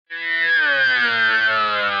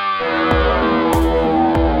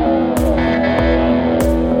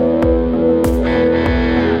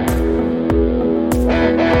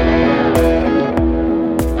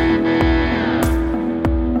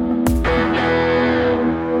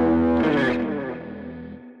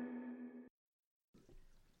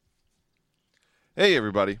Hey,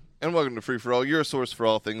 everybody, and welcome to Free For All, your source for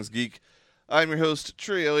all things geek. I'm your host,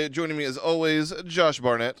 Trey Elliott. Joining me, as always, Josh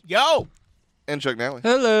Barnett. Yo! And Chuck Nally.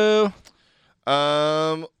 Hello.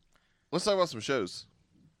 Let's talk about some shows.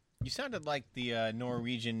 You sounded like the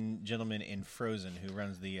Norwegian gentleman in Frozen who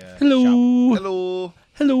runs the shop. Hello. Hello.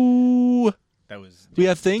 Hello. That was. We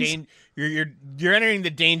have things. You're entering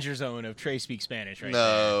the danger zone of Trey speaks Spanish right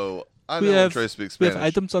No, I We know have- Trey speaks We Spanish. have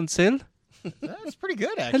items on sale. there. That's pretty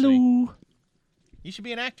good, actually. Hello. You should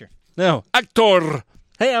be an actor. No. Actor.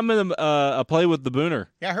 Hey, I'm in a play with the Booner.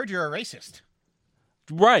 Yeah, I heard you're a racist.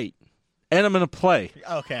 Right. And I'm in a play.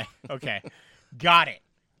 Okay. Got it.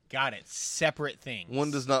 Separate things.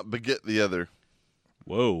 One does not beget the other.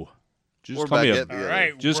 Whoa. Did you Or just call me baguette a, the All other.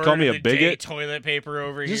 right. Just word call me of a the day, bigot? toilet paper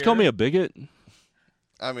over here. just call me a bigot?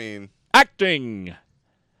 I mean, Acting.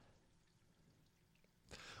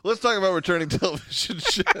 let's talk about returning television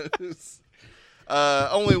shows.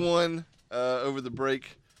 Only one over the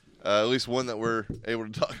break, at least one that we're able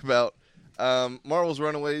to talk about. Marvel's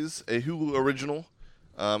Runaways, a Hulu original,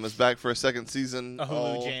 is back for a second season. a Hulu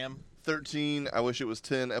All jam. 13, I wish it was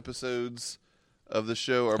 10 episodes of the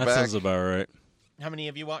show are That back. sounds about right. How many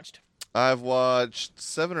have you watched? I've watched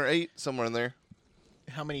 7 or 8, somewhere in there.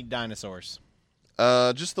 How many dinosaurs?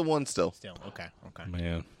 Just the one still. Still. Okay.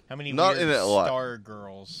 Man. How many Not weird in it a lot. star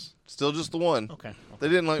girls? Still just the one. Okay. They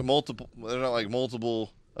didn't like multiple. They're not like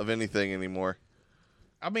multiple of anything anymore.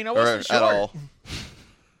 I mean, I Or wasn't sure. at all.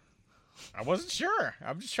 I wasn't sure.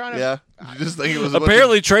 I'm just trying to. Yeah. You just think it was a bunch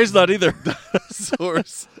Apparently, Trey's not either. of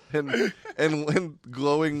dinosaurs and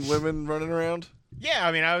glowing women running around. Yeah,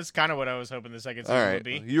 I mean, I was kind of what I was hoping the second All season right. would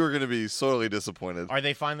be. You were going to be sorely disappointed. Are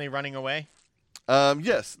they finally running away?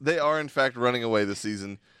 Yes, they are in fact running away this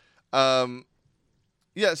season.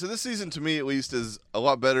 Yeah, so this season to me at least is a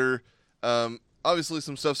lot better. Obviously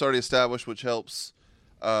some stuff's already established, which helps.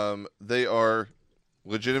 They are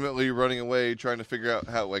legitimately running away, trying to figure out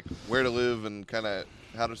how, like, where to live and kind of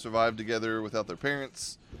how to survive together without their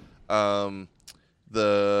parents. That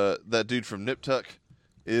dude from Nip Tuck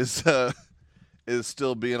is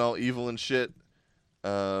still being all evil and shit.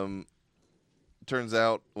 Turns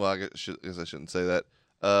out, well, I guess I shouldn't say that.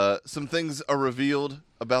 Some things are revealed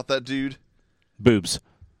about that dude. Boobs.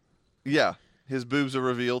 Yeah, his boobs are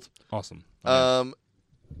revealed. Awesome.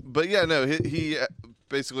 But yeah, no, he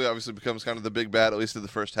basically obviously becomes kind of the big bad, at least in the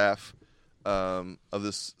first half of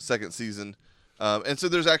this second season. And so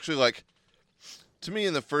there's actually, like, to me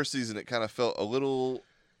in the first season, it kind of felt a little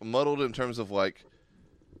muddled in terms of, like,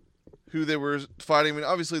 who they were fighting. I mean,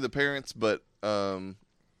 obviously the parents, but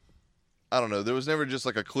I don't know. There was never just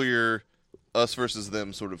like a clear us versus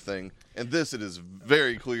them sort of thing. And this, it is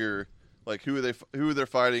very clear, like, who they're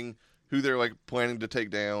fighting, who they're, like, planning to take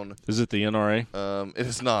down. Is it the NRA? It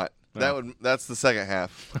is not. No. That's the second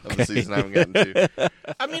half of the season I haven't gotten to.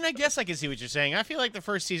 I mean, I guess I can see what you're saying. I feel like the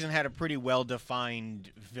first season had a pretty well-defined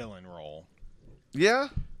villain role. Yeah,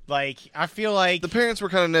 Like, I feel like the parents were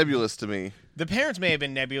kind of nebulous to me. the parents may have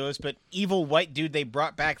been nebulous, but evil white dude they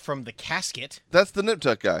brought back from the casket. That's the Nip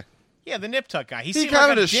Tuck guy. Yeah, the Nip Tuck guy. He seemed kind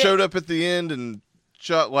like of a just dick. showed up at the end and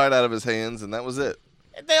shot light out of his hands, and that was it.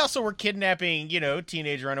 They also were kidnapping,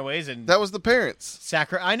 teenage runaways and That was the parents.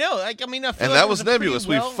 I know. Like, I mean, I feel And like that it was a pretty nebulous.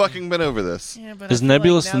 well- We've fucking been over this. Yeah, but Is I feel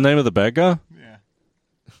Nebulous like the now- name of the bad guy? Yeah.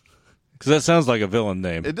 Because that sounds like a villain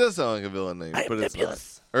name. It does sound like a villain name, but it's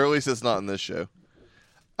not. Or at least it's not in this show.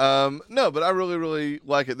 No, but I really, really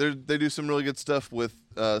like it. They do some really good stuff with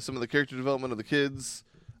some of the character development of the kids.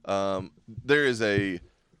 There is a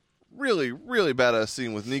really, really badass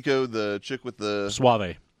scene with Nico, the chick with the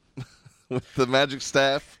Suave. magic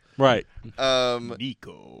staff. Right.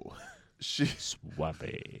 Nico. She. Suave.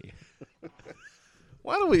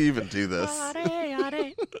 Why do we even do this?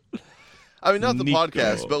 I mean, not the Nico.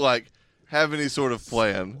 podcast, but like have any sort of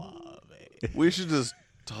plan. We should just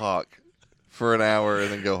talk for an hour and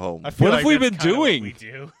then go home. I feel What like have we that's been kinda what doing? We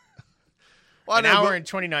do. Well, I An know, hour but and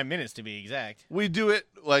 29 minutes to be exact. we do it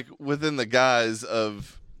like within the guise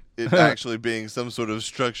of it actually being some sort of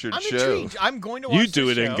structured I'm show. intrigued. I'm going to watch You do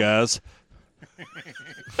this it show. in, guys.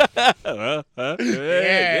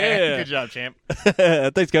 Yeah. Good job, champ.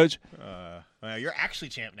 Thanks, Coach. Well, you're actually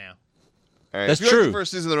champ now. All right, That's if you like true. the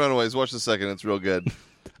first season of The Runaways, watch the second. It's real good.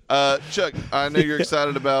 Chuck, I know you're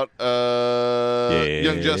excited about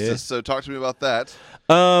Young Justice, so talk to me about that.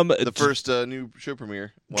 The first new show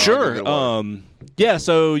premiere. While I go Sure. get water. Yeah,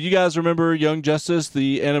 so you guys remember Young Justice,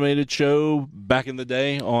 the animated show back in the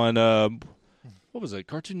day on, what was it,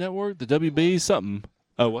 Cartoon Network? The WB? Something.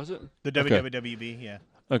 Oh, was it? The Okay. WWB, yeah.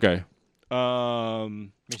 Okay.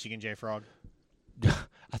 Michigan J Frog.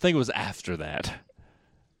 I think it was after that.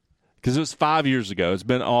 Because it was 5 years ago. It's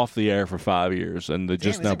been off the air for 5 years, and they Damn,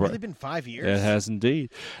 just has now it really been 5 years? It has indeed.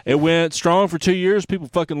 It went strong for 2 years. People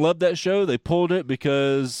fucking loved that show. They pulled it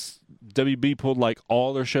because WB pulled like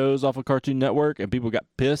all their shows off of Cartoon Network, and people got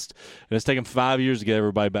pissed. And it's taken 5 years to get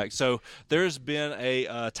everybody back. So there's been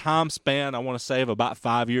a time span, I want to say, of about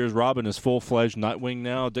 5 years. Robin is full-fledged Nightwing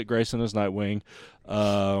now. Dick Grayson is Nightwing.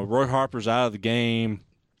 Roy Harper's out of the game.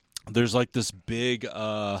 There's like this big Take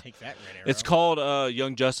that, Red Arrow. it's called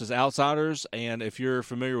Young Justice Outsiders, and if you're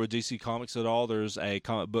familiar with DC Comics at all, there's a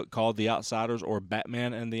comic book called The Outsiders, or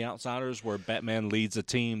Batman and the Outsiders, where Batman leads a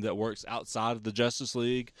team that works outside of the Justice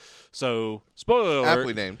League. So, spoiler alert,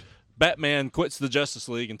 Aptly named. Batman quits the Justice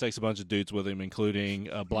League and takes a bunch of dudes with him, including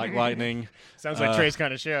Black Lightning. Sounds like Trey's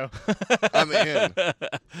kind of show. I'm in.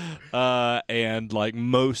 And like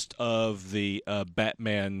most of the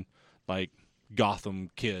Batman, like Gotham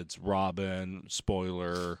kids, Robin,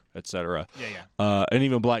 Spoiler, etc. Yeah. And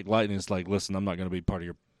even Black Lightning is like, listen, I'm not going to be part of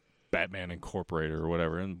your Batman Incorporated or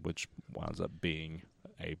whatever, and which winds up being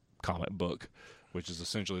a comic book, which is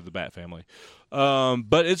essentially the Bat Family.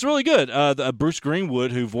 But it's really good. Bruce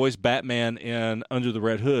Greenwood, who voiced Batman in Under the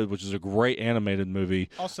Red Hood, which is a great animated movie,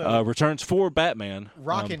 Also- returns for Batman.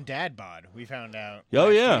 Rockin' Dad Bod, we found out. Oh,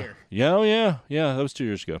 last yeah. year. Yeah, that was 2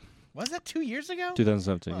 years ago. Was that 2 years ago?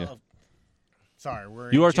 2017, yeah. Well, sorry,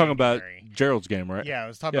 we're You in are talking about January. Gerald's game, right? Yeah, I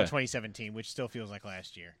was talking Yeah. about 2017, which still feels like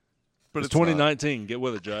last year. But It's it's not. 2019. Get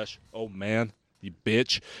with it, Josh. Oh man, you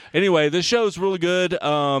bitch. Anyway, this show is really good.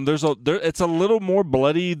 It's a little more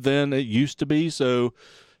bloody than it used to be. So,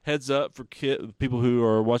 heads up for people who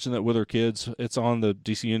are watching that with their kids. It's on the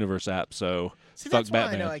DC Universe app. So, See, fuck that's why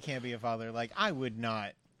Batman. I know I can't be a father. Like, I would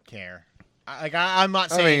not care. I'm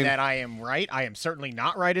not saying mean- that I am right. I am certainly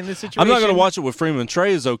not right in this situation. I'm not going to watch it with Freeman.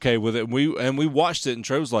 Trey is okay with it. And we watched it, and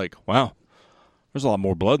Trey was like, "Wow, there's a lot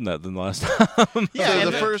more blood in that than the last time." Yeah, So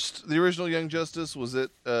and the original Young Justice, was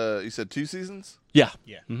it, you said 2 seasons? yeah.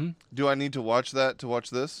 Yeah. Do I need to watch that to watch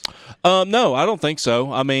this? No, I don't think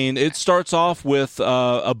so. I mean, it starts off with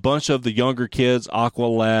a bunch of the younger kids,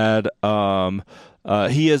 Aqualad.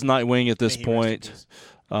 He is Nightwing at this May he rest in point. peace.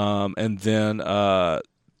 And then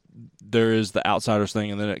there is the Outsiders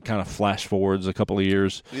thing, and then it kind of flash forwards a couple of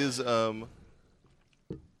years. Is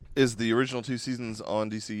the original 2 seasons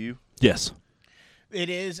on DCU? Yes. It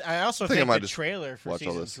is. I also think I think might the just trailer for watch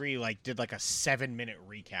all season this. 3 did like a 7-minute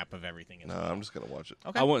recap of everything. As No, well. I'm just gonna watch it.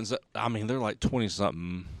 Okay. I wouldn't say, I mean, they're like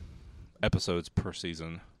 20-something episodes per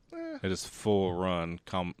season. It is full run,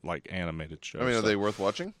 like animated show. I mean, are so- they worth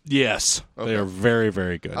watching? Yes. They Okay. are very,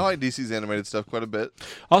 very good. I like DC's animated stuff quite a bit.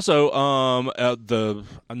 Also,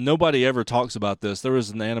 nobody ever talks about this. There was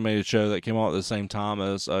an animated show that came out at the same time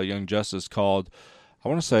as Young Justice called, I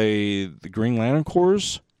want to say, The Green Lantern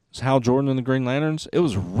Corps. It's Hal Jordan and the Green Lanterns. It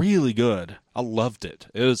was really good. I loved it.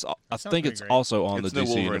 It was. I think pretty it's great. also on It's the no DC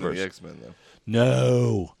Wolverine and universe. the X-Men though.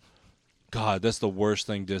 No. God, that's the worst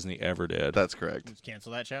thing Disney ever did. That's correct. Let's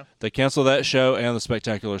cancel that show. They canceled that show and the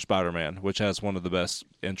Spectacular Spider-Man, which has one of the best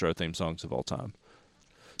intro theme songs of all time.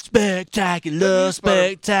 Spectacular,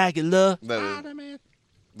 spectacular.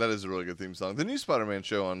 That is a really good theme song. The new Spider-Man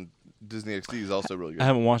show on Disney XD is also really I good.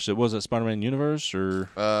 haven't watched it. Was it Spider-Man Universe or?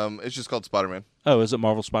 It's just called Spider-Man. Oh, is it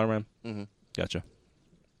Marvel Spider-Man? Mm-hmm. Gotcha.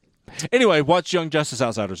 Anyway, watch Young Justice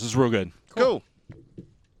Outsiders. It's real good. Cool.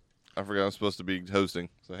 I forgot I'm supposed to be hosting,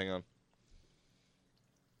 so hang on.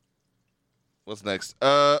 What's next?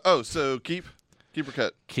 So keep or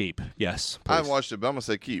cut. Keep. Yes. I haven't please. watched it, but I'm gonna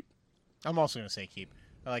say keep. I'm also gonna say keep.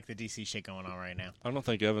 I like the DC shit going on right now. I don't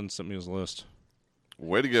think Evan sent me his list.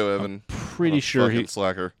 Way to go, Evan. Pretty What a sure fucking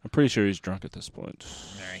slacker. I'm pretty sure he's drunk at this point.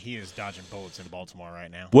 All right, he is dodging bullets in Baltimore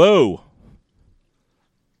right now. Whoa.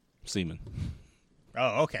 Seaman.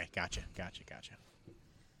 Oh, okay, gotcha.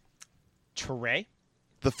 Trey,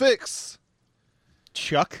 The Fix.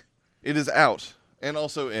 Chuck. It is out and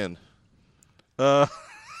also in. Oh,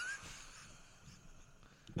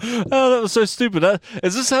 that was so stupid.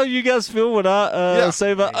 Is this how you guys feel when I Yeah.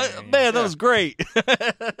 say about? Man, that Yeah. was great.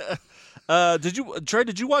 Trey?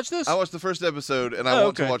 Did you watch this? I watched the first episode and I Oh,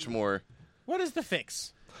 want to okay. watch more. What is the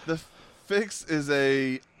fix? The Fix is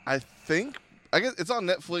I guess it's on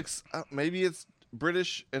Netflix. Maybe it's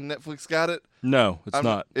British and Netflix got it. No, it's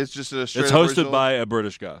not. It's just a straight It's up hosted original. by a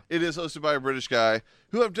British guy. It is hosted by a British guy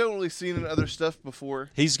who I've definitely seen in other stuff before.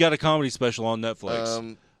 He's got a comedy special on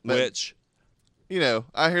Netflix, But, which,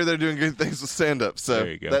 I hear they're doing good things with stand-up, so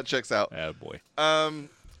There you go. that checks out. boy.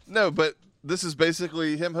 No, but this is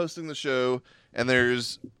basically him hosting the show, and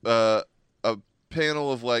there's a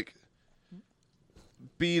panel of like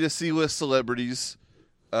B to C list celebrities,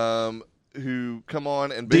 who come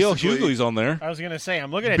on and D.L. basically Hughley's on there. I was going to say,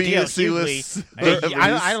 I'm looking at Be D.L. a C-list Hughley.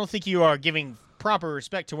 I don't think you are giving proper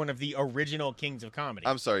respect to one of the original kings of comedy.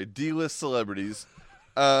 I'm sorry, D-list celebrities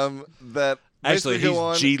that Actually, basically go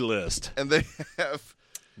on he's G-list. and they have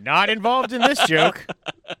Not involved in this joke.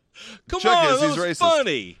 Come Chuck on, is, that he's was racist.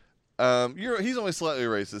 funny. he's only slightly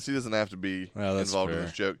racist. He doesn't have to be Well, that's involved in fair.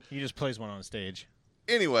 this joke. He just plays one on stage.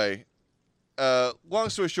 Anyway, long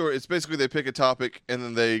story short, it's basically they pick a topic and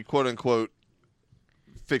then they quote unquote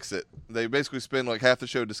fix it. They basically spend like half the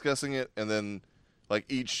show discussing it, and then like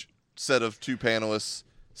each set of two panelists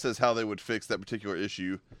says how they would fix that particular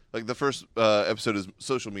issue. Like the first episode is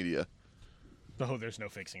social media. Oh, there's no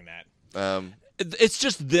fixing that. It's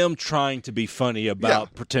just them trying to be funny about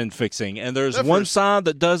Yeah. pretend fixing. And there's That one first- side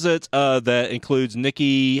that does it that includes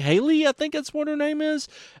Nikki Haley, I think that's what her name is,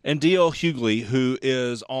 and D.L. Hughley, who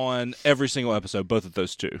is on every single episode, both of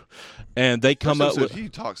those two. And they come First up episode, with... he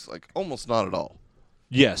talks like almost not at all.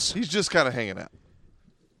 Yes. He's just kind of hanging out.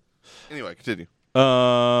 Anyway, continue.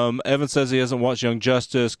 Evan says he hasn't watched Young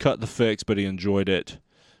Justice, cut the fix, but he enjoyed it.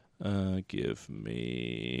 Give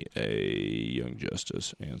me a Young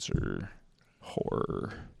Justice answer.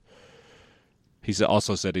 Horror. He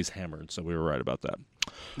also said he's hammered, so we were right about that.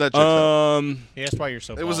 That checks out. Yeah, that's why you're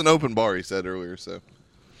so It was bald. an open bar, he said earlier, so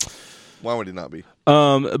why would he not be?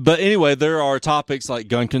 But anyway, there are topics like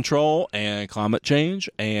gun control and climate change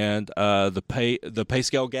and the pay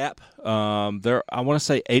scale gap. There, I want to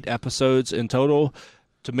say 8 episodes in total.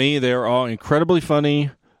 To me, they're all incredibly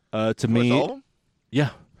funny. To me, All of them?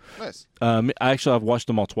 yeah. Nice. I've watched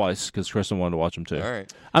them all twice because Kristen wanted to watch them too. All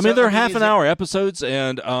right. I mean, So, they're I mean, half is an it- hour episodes,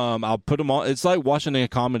 and I'll put them on. It's like watching a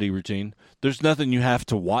comedy routine. There's nothing you have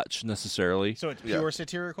to watch necessarily. So it's Yeah. pure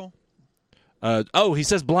satirical? He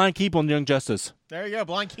says Blind Keep on Young Justice. There you go.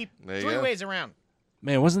 Blind keep There you 3 go. ways around.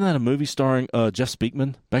 Man, wasn't that a movie starring Jeff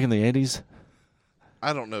Speakman back in the 80s?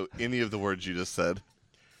 I don't know any of the words you just said.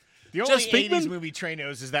 The Jeff only Speakman? 80s movie Trey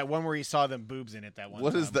knows is that one where he saw them boobs in it that one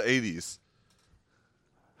What time. is the 80s?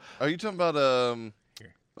 Are you talking about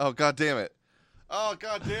Here. Oh god damn it. Oh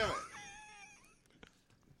god damn it.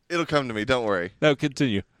 It'll come to me, don't worry. No,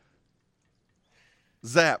 continue.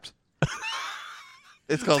 Zapped.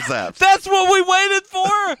 It's called Zapped. That's what we waited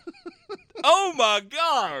for? Oh, my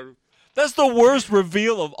God. That's the worst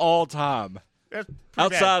reveal of all time. That's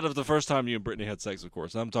pretty Outside of the first time you and Brittany had sex, of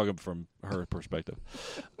course. I'm talking from her perspective.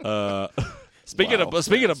 Speaking Wow.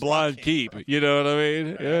 of Blind Keep, you know what I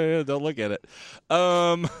mean? Yeah, don't look at it.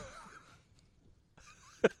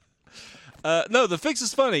 No, the fix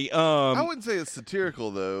is funny. I wouldn't say it's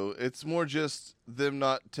satirical though. It's more just them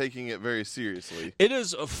not taking it very seriously. It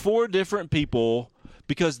is 4 different people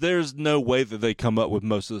because there's no way that they come up with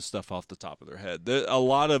most of the stuff off the top of their head. A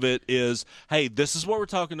lot of it is, hey, this is what we're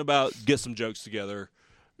talking about. Get some jokes together.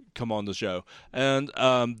 Come on the show. And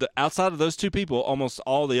outside of those 2 people, almost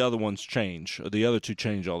all the other ones change. The other 2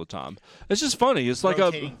 change all the time. It's just funny. It's like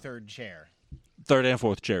rotating third chair. third and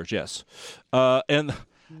fourth chairs, yes. And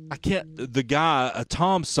I can't. The guy,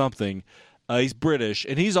 Tom something, he's British,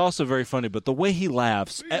 and he's also very funny. But the way he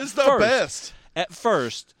laughs It's the best. at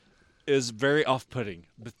first is very off-putting,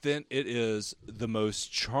 but then it is the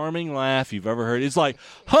most charming laugh you've ever heard. It's like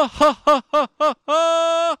ha ha ha ha ha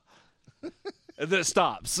ha, and then it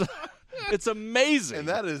stops. It's amazing. And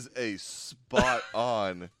that is a spot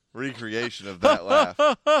on recreation of that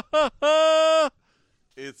laugh.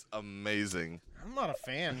 It's amazing. I'm not a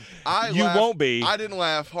fan. You won't be. I didn't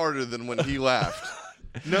laugh harder than when he laughed.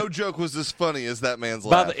 No joke was as funny as that man's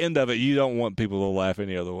By laugh. the end of it, you don't want people to laugh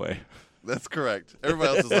any other way. That's correct.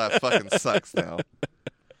 Everybody else's laugh fucking sucks now.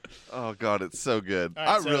 Oh god, it's so good. All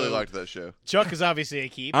right, I really so- liked that show. Chuck is obviously a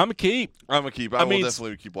keep. I'm a keep. I'm a keep. I I will mean,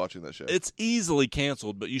 definitely keep watching that show. It's easily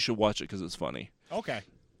canceled, but you should watch it because it's funny. Okay.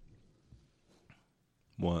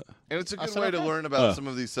 What? And it's a I good said way to okay. learn about some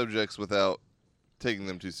of these subjects without taking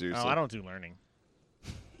them too seriously. Oh, I don't do learning.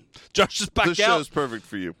 Josh is back This out. show's perfect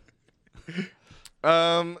for you.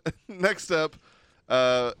 Next up,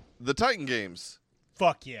 the Titan Games.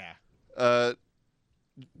 Fuck yeah.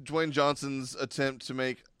 Dwayne Johnson's attempt to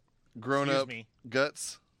make grown-up Excuse me.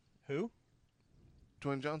 guts. Who?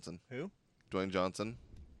 Dwayne Johnson. Who? Dwayne Johnson.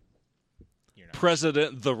 You're not.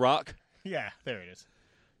 President The Rock. Yeah, there it is.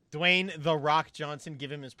 Dwayne The Rock Johnson.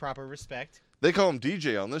 Give him his proper respect. They call him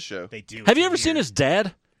DJ on this show. They do. Have It's you ever seen weird. his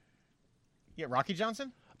dad? Yeah, Rocky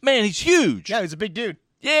Johnson? Man, he's huge. Yeah, he's a big dude.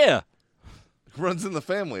 Yeah. Runs in the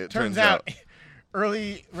family, it Turns out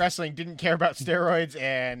early wrestling didn't care about steroids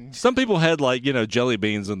and Some people had jelly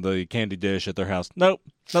beans in the candy dish at their house. Nope,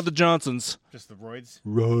 not the Johnsons. just the roids.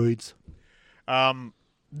 Roids.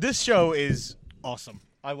 This show is awesome.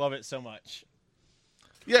 I love it so much.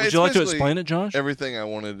 Yeah, Would it's you like to basically explain it, Josh? everything I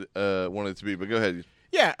wanted it to be, but go ahead.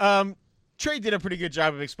 Yeah, Trey did a pretty good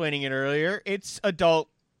job of explaining it earlier. It's adult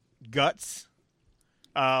Guts.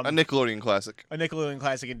 A Nickelodeon classic. A Nickelodeon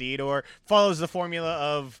classic indeed, or follows the formula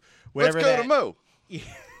of whatever Let's go that... to Mo.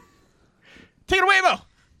 Take it away,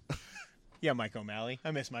 Mo! Yeah, Mike O'Malley. I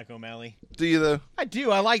miss Mike O'Malley. Do you, though? I do.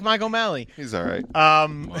 I like Mike O'Malley. He's all right.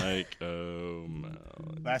 Mike O'Malley.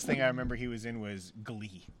 Last thing I remember he was in was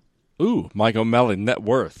Glee. Ooh, Mike O'Malley net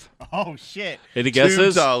worth. Oh, shit. Any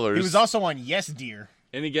guesses? $2. He was also on Yes, Dear.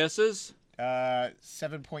 Any guesses?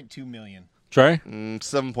 7.2 million. Trey?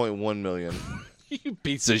 7.1 million. You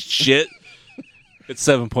piece of shit. It's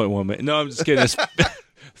 7.1 million. No, I'm just kidding. It's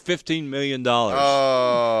 $15 million. Oh.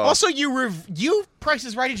 Also, you Price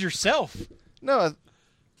is Right it yourself. No.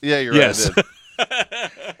 Yeah, you're Yes. right. I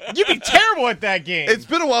did. You'd be terrible at that game. It's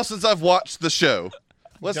been a while since I've watched the show.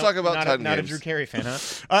 Let's talk about not Titan not games. a Drew Carey fan,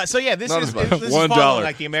 huh? So yeah, this Not is as much. this is $1, following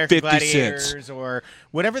like the American 50 cents. Gladiators or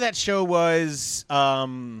whatever that show was.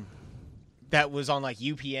 That was on like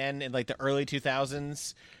UPN in like the early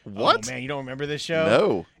 2000s. What? Oh man, you don't remember this show?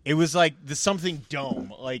 No. It was like the something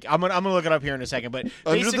dome. Like I'm gonna look it up here in a second. But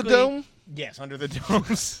Under the basically- Dome? Yes, Under the Dome.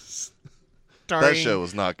 That show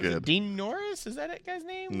was not Is it good. Dean Norris? Is that that guy's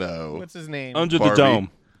name? No. What's his name? Under Barbie. the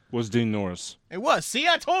Dome was Dean Norris. It was. See,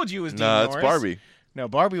 I told you it was Dean Nah, Norris. it's Barbie. No,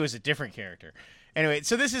 Barbie was a different character. Anyway,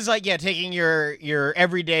 so this is like taking your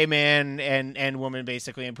everyday man and woman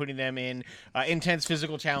basically and putting them in intense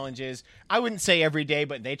physical challenges. I wouldn't say every day,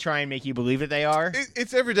 but they try and make you believe that they are.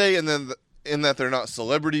 It's every day, and then in that they're not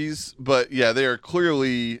celebrities, but yeah, they are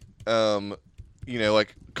clearly,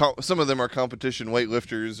 like some of them are competition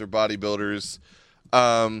weightlifters or bodybuilders.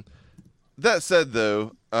 That said,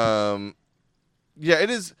 though, yeah, it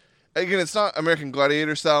is. Again, it's not American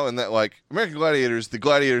Gladiator style in that, like, American Gladiators, the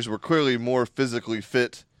gladiators were clearly more physically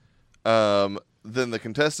fit than the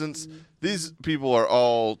contestants. These people are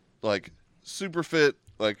all, like, super fit,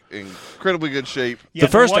 like, incredibly good shape. Yeah,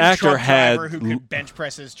 The first one actor truck had- driver who could bench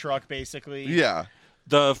press his truck basically. Yeah.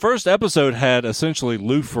 The first episode had essentially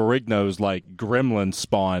Lou Ferrigno's like gremlin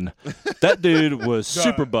spawn. That dude was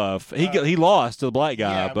super buff. He lost to the black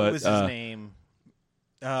guy, Yeah, but what was his name?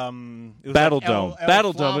 It was Battle like Dome. El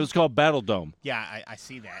Battle Flam- Dome. It was called Battle Dome. Yeah, I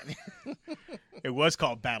see that. It was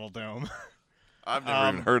called Battle Dome. I've never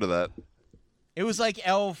even heard of that. It was like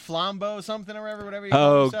El Flambo something or whatever. He Oh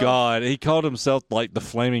called himself. God, he called himself like the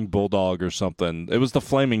Flaming Bulldog or something. It was the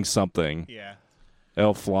Flaming something. Yeah.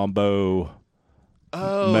 El Flambo.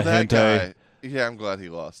 Oh, that Mahente. guy. Yeah, I'm glad he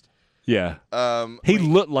lost. Yeah, he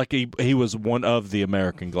looked like he was one of the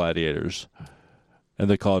American Gladiators, and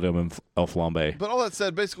they called him El Flambe. But all that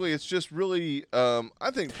said, basically, it's just really, I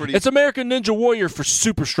think, pretty. It's American Ninja Warrior for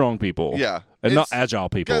super strong people. Yeah. and not It's agile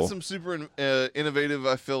people. got some super innovative,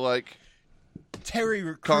 I feel like. Terry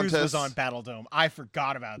Crews Contests. was on Battle Dome. I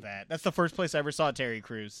forgot about that. That's the first place I ever saw Terry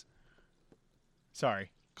Crews.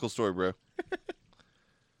 Sorry. Cool story, bro.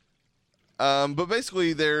 But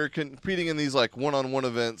basically, they're competing in these like one-on-one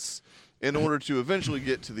events in order to eventually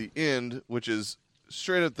get to the end, which is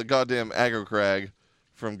straight up the goddamn aggro crag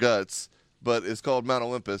from Guts, but it's called Mount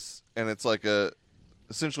Olympus, and it's like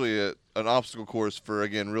essentially an obstacle course for,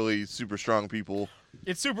 again, really super strong people.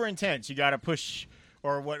 It's super intense. You got to push,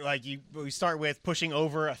 or what? Like we start with pushing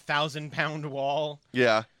over 1,000-pound wall.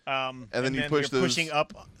 Yeah. And then you push you're those- pushing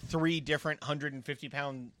up 3 different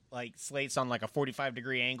 150-pound like slates on like a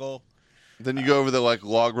 45-degree angle. Then you go over the like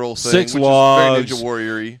log roll thing, 6 which logs. is very Ninja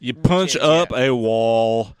Warrior-y. You punch Yeah. up a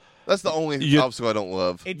wall. That's the only You- obstacle I don't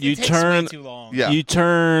love. It You takes turn- way too long. Yeah. You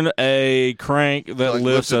turn a crank that Like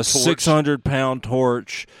lifts a lift a torch. 600-pound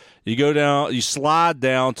torch. You go down. You slide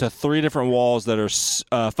down to 3 different walls that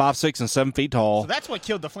are 5, 6, and 7 feet tall. So that's what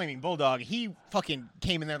killed the Flaming Bulldog. He fucking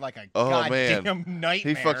came in there like a Oh, goddamn man.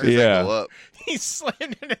 nightmare. He fucked his Yeah. ankle up. He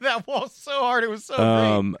slammed into that wall so hard. It was so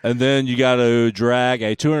great. And then you got to drag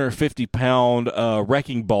a 250-pound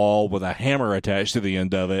wrecking ball with a hammer attached to the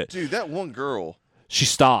end of it. Dude, that one girl. She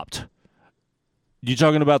stopped. You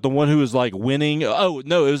talking about the one who was like winning? Oh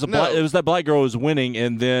no, it was No. it was that black girl who was winning,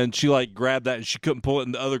 and then she like grabbed that and she couldn't pull it,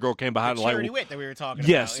 and the other girl came behind and Charity like Wit that we were talking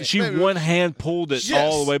yes, about. she Maybe it one was- hand pulled it Yes.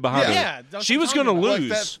 all the way behind her. Yeah, that's She what was I'm going to talking Like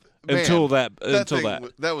lose that- until man,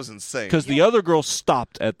 that that was insane. because the other girl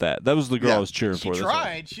stopped at that. That was the girl Yeah. I was cheering She for. that's why.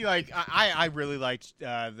 tried. She like I really liked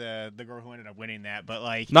the girl who ended up winning that, but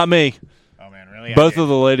like Not me. oh man, really? Both of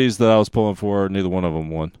the ladies that I was pulling for, neither one of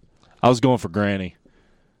them won. I was going for Granny.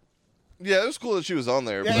 Yeah, it was cool that she was on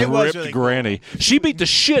there. Yeah, but it was Ripped really cool. Granny. She beat the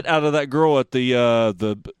shit out of that girl at the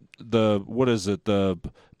what is it? The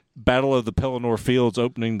Battle of the Pelennor Fields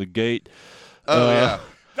opening the gate. oh yeah,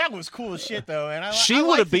 That was cool as shit, though, and She I would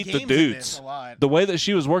like have beat the games in this dudes. a lot. The way that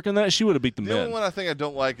she was working that, she would have beat the The only men. one I think I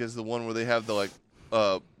don't like is the one where they have the like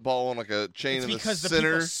ball on like a chain It's in the because the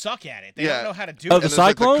center. people suck at it. They Yeah. don't know how to do Oh, it. the and there's,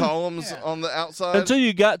 like, Cyclone? the columns Yeah. on the outside. Until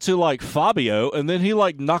you got to like Fabio, and then he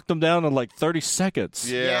like knocked him down in like 30 seconds.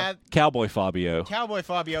 yeah. Cowboy Fabio. Cowboy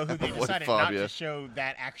Fabio, who they Cowboy decided Fabio. not to show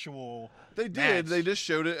that actual. They did. match. They just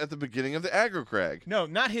showed it at the beginning of the aggro crag. No,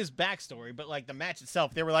 not his backstory, but like the match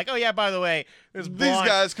itself. They were like, "Oh yeah, by the way, this These blonde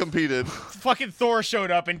guys competed. fucking Thor showed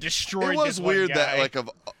up and destroyed." It was this one weird guy. that like of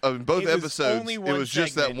both It was episodes, only it one was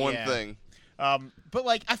just that segment, one yeah. thing. But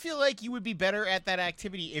like, I feel like you would be better at that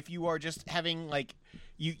activity if you are just having like,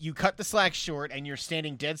 you cut the slack short and you're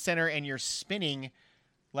standing dead center and you're spinning,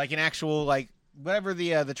 like an actual like whatever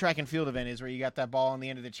the track and field event is where you got that ball on the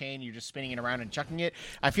end of the chain, you're just spinning it around and chucking it.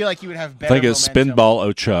 I feel like you would have I better. think it's momentum. Spinball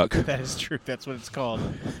O'Chuck. That is true. That's what it's called.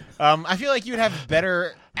 I feel like you would have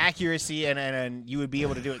better accuracy and you would be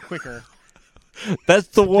able to do it quicker. That's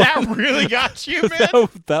the one. That really got you, man.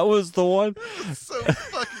 that was the one. So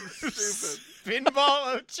fucking stupid.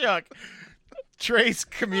 Pinball O'Chuck. Trey's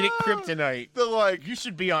comedic kryptonite. The like You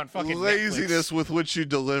should be on fucking laziness with which you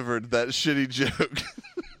delivered that shitty joke.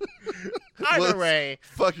 Netflix. Either was way,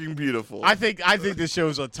 fucking beautiful. I think this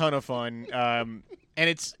show's a ton of fun. And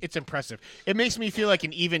it's impressive. It makes me feel like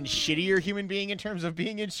an even shittier human being in terms of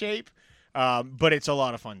being in shape. But it's a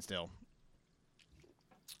lot of fun still.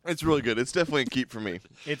 It's really good. It's definitely a keep for me.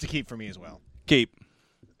 It's a keep for me as well. Keep.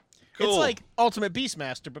 Cool. It's like Ultimate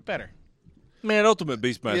Beastmaster, but better. Man, Ultimate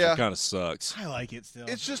Beastmaster Yeah. kind of sucks. I like it still.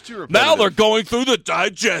 It's just too repetitive. Now they're going through the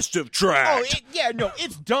digestive tract.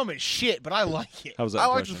 It's dumb as shit, but I like it. How was that? I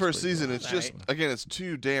liked the impression? first season. It's just again, it's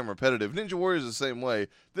too damn repetitive. Ninja Warrior's the same way.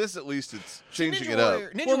 This at least it's changing Ninja it up.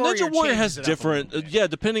 Warrior, Well, Ninja Warrior has changes it up a different. little bit. Yeah,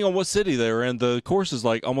 depending on what city they're in, the course is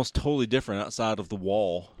like almost totally different outside of the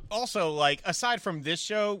wall. Also, like aside from this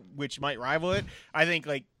show, which might rival it, I think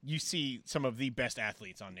like you see some of the best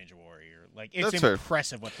athletes on Ninja Warrior. Like it's That's fair.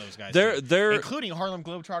 impressive what those guys They're do, including Harlem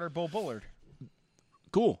Globetrotter Bull Bullard.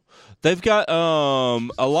 cool. They've got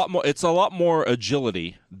a lot more. It's a lot more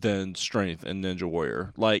agility than strength in Ninja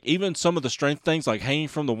Warrior. Like even some of the strength things, like hanging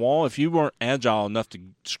from the wall. If you weren't agile enough to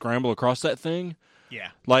scramble across that thing, Yeah,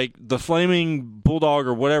 like the flaming bulldog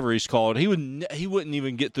or whatever he's called, he wouldn't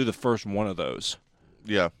even get through the first one of those.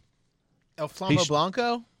 Yeah. El Flambo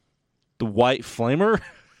Blanco. The white flamer.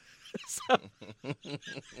 I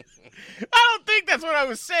don't think that's what I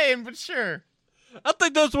was saying, but sure. I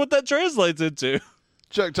think that's what that translates into.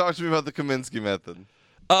 Chuck, talk to me about the Kaminsky method.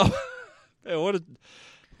 Oh, man,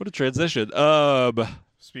 what a transition.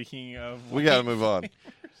 Speaking of, We got to move on.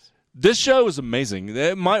 This show is amazing.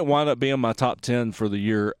 It might wind up being my top 10 for the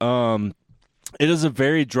year. It is a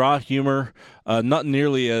very dry humor, not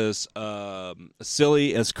nearly as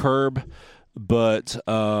silly as Curb, but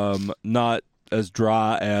not as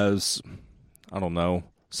dry as, I don't know,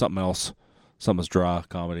 something else. Something that's dry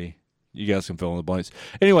comedy. You guys can fill in the blanks.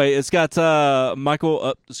 Anyway, it's got Golden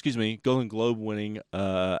Globe winning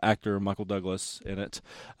actor Michael Douglas in it.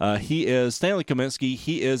 He is Stanley Kaminsky.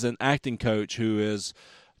 He is an acting coach who is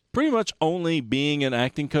pretty much only being an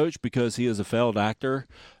acting coach because he is a failed actor.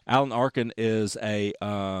 Alan Arkin is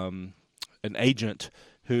an agent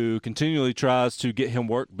who continually tries to get him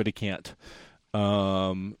work, but he can't.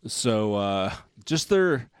 Just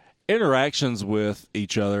their interactions with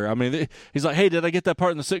each other. I mean, he's like, "Hey, did I get that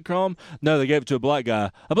part in the sitcom?" No, they gave it to a black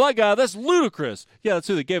guy. A black guy? That's ludicrous. Yeah, that's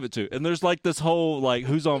who they gave it to. And there's like this whole like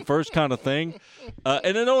who's on first kind of thing,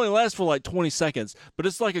 and it only lasts for like 20 seconds. But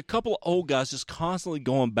it's like a couple of old guys just constantly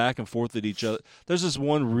going back and forth at each other. There's this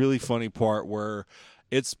one really funny part where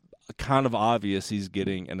it's kind of obvious he's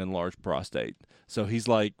getting an enlarged prostate. So he's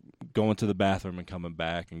like going to the bathroom and coming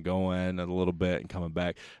back and going a little bit and coming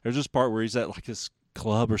back. There's this part where he's at like this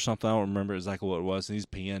club or something. I don't remember exactly what it was. And he's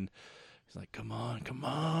peeing. He's like, come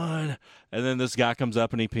on. And then this guy comes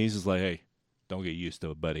up and he pees. He's like, hey, don't get used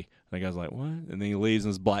to it, buddy. And the guy's like, what? And then he leaves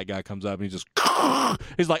and this black guy comes up and he just,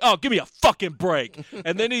 he's like, oh, give me a fucking break.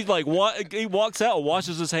 And then he's like, he walks out and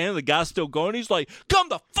washes his hand. The guy's still going. He's like, come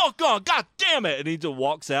the fuck on. God damn it. And he just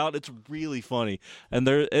walks out. It's really funny. And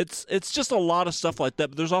it's just a lot of stuff like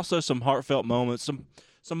that. But there's also some heartfelt moments,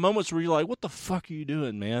 some moments where you're like, what the fuck are you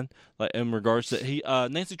doing, man? Like in regards to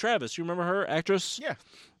Nancy Travis, you remember her, actress? Yeah.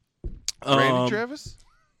 Randy Travis?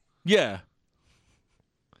 Yeah.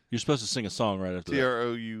 You're supposed to sing a song right after that.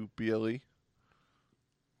 Trouble.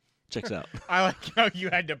 Checks out. I like how you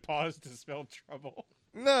had to pause to spell trouble.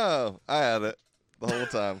 No, I had it the whole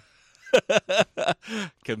time.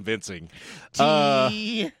 Convincing.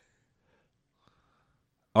 T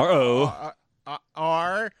R-O.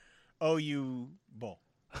 R-O-U bull.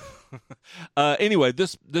 Anyway,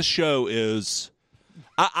 this show is.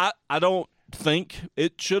 I don't think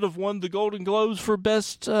it should have won the Golden Globes for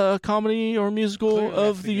best comedy or musical Clearly,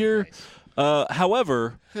 of that's the Good year. Place.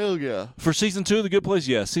 However, Hell yeah. for season 2 of The Good Place,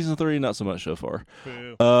 yes. Season 3, not so much so far.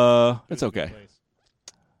 Boo. It's okay.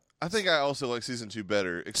 I think I also like season 2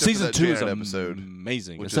 better, except Season for that 2 Janet is episode,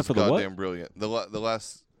 amazing, which except is for the goddamn what? brilliant. The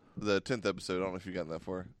 10th episode. I don't know if you got that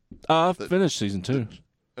far. I finished season 2.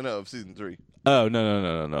 No, of season 3. Oh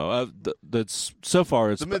no! That's so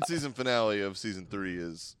far. It's The mid-season finale of season 3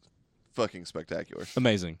 is fucking spectacular.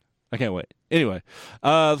 amazing. I can't wait. Anyway,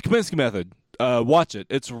 the Kaminsky Method. Watch it.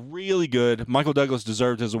 It's really good. Michael Douglas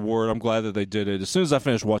deserved his award. I'm glad that they did it. As soon as I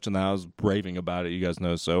finished watching that, I was raving about it. You guys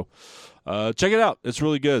know. So check it out. It's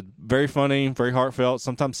really good. Very funny. Very heartfelt.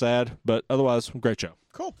 Sometimes sad, but otherwise, great show.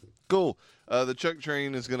 Cool. The Chuck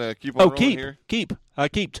train is gonna keep on rolling here.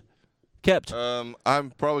 Kept.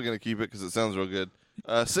 I'm probably gonna keep it because it sounds real good.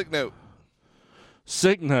 Sick note.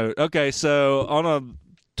 Sick note. Okay, so on a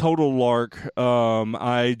total lark,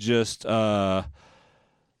 I just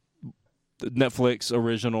Netflix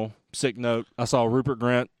original Sick Note. I saw Rupert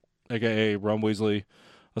Grint, aka Ron Weasley.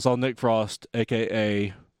 I saw Nick Frost,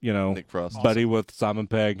 aka Nick Frost. buddy with Simon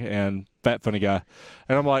Pegg and Fat Funny Guy,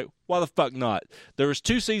 and I'm like, why the fuck not? There was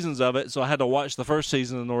 2 seasons of it, so I had to watch the first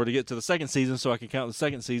season in order to get to the second season, so I could count the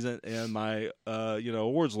second season in my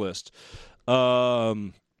awards list.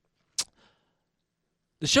 The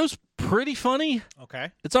show's pretty funny.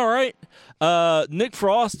 Okay. It's all right. Nick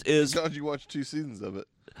Frost is. God, you watched 2 seasons of it.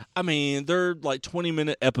 I mean, they're like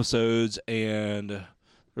 20-minute episodes, and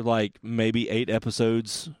they're like maybe 8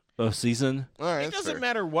 episodes a season. All right, It that's doesn't fair.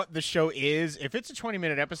 matter what the show is. If it's a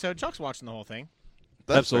 20-minute episode, Chuck's watching the whole thing.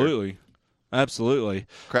 That's fair. Absolutely.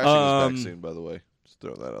 Crashing is back soon, by the way. Just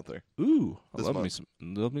throw that out there. Ooh, This love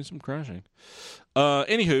month. me some crashing.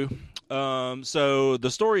 Anywho, so the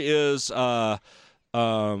story is Rupert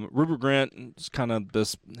Grint is kind of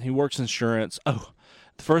this. He works insurance. Oh,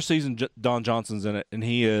 the first season, Don Johnson's in it, and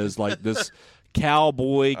he is like this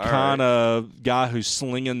cowboy All kind of guy who's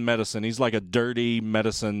slinging medicine. He's like a dirty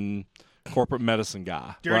medicine, corporate medicine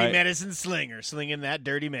guy. Dirty right? medicine slinger, slinging that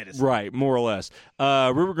dirty medicine. Right, more or less.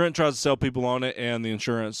 Rupert Grint tries to sell people on it and the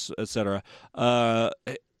insurance, etc. So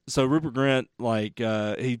Rupert Grint, like,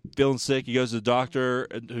 he feeling sick. He goes to the doctor,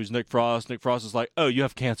 who's Nick Frost. Nick Frost is like, "Oh, you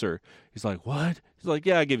have cancer." He's like, "What?" He's like,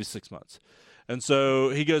 "Yeah, I give you 6 months." And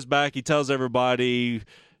so he goes back. He tells everybody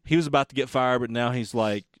he was about to get fired, but now he's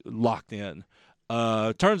like locked in.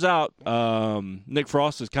 Turns out Nick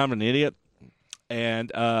Frost is kind of an idiot, and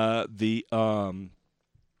the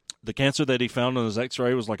cancer that he found on his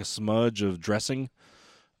X-ray was like a smudge of dressing.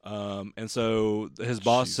 And so his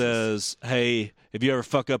boss says, "Hey, if you ever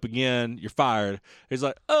fuck up again, you're fired." He's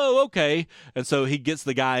like, "Oh, okay." And so he gets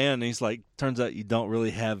the guy in, and he's like, "Turns out you don't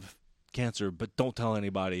really have cancer, but don't tell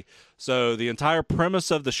anybody." So the entire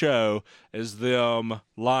premise of the show is them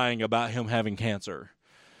lying about him having cancer.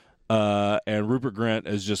 And Rupert Grint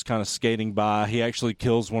is just kind of skating by. He actually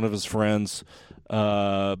kills one of his friends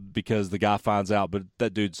because the guy finds out, but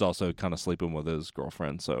that dude's also kind of sleeping with his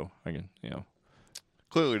girlfriend. So I can,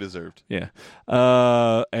 Clearly deserved. yeah.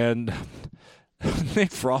 And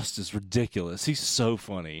Nick Frost is ridiculous. He's so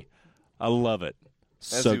funny. I love it.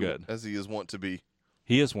 So good. As he is wont to be.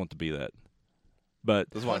 He is want to be that. But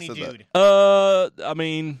That's why Funny I said dude. I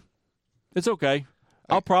mean, it's okay.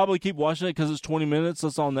 I'll probably keep watching it because it's 20 minutes.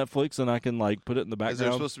 It's on Netflix, and I can like put it in the that. Is there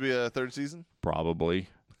background. supposed to be a 3rd season? Probably.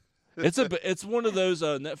 It's one of those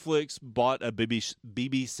Netflix bought a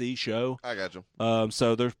BBC show. I got you.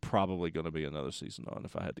 So there's probably going to be another season on,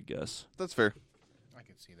 if I had to guess. That's fair. I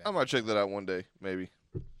can see I that. might check that out one day, maybe.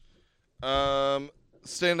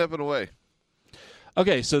 Stand Up and Away.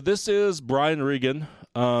 Okay, so this is Brian Regan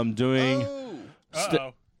doing. Oh,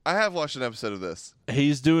 Uh-oh. I have watched an episode of this.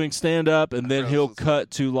 He's doing stand up, and then forgot he'll this was-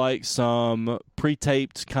 cut to like some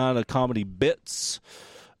pre-taped kind of comedy bits.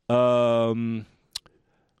 It's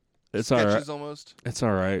all right. Sketches almost. It's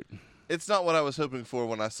all right. It's not what I was hoping for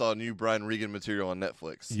when I saw new Brian Regan material on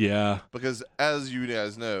Netflix. Yeah. Because as you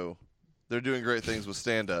guys know, they're doing great things with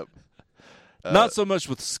stand up. Not so much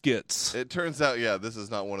with skits. It turns out, this is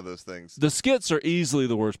not one of those things. The skits are easily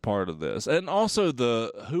the worst part of this, and also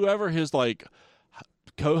whoever his like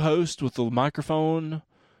co-host with the microphone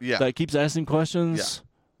Yeah. that keeps asking questions.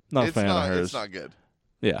 Not a fan of hers. It's not good.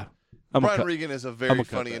 Yeah. Brian Regan is a very cut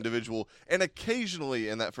funny that. individual, and occasionally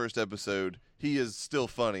in that first episode, he is still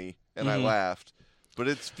funny, and I Mhm. laughed, but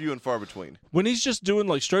it's few and far between. When he's just doing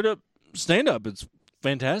like straight up stand up, it's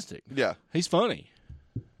fantastic. Yeah, He's funny.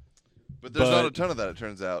 but there's not a But- ton of that, it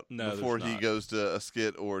turns out, No, before there's he not. goes to a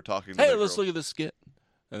skit or talking to Hey, that let's girl. look at this skit,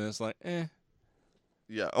 and it's like,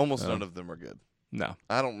 Yeah, almost none of them are good. No,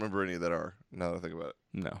 I don't remember any that are. Now that I think about it,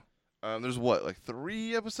 no. there's like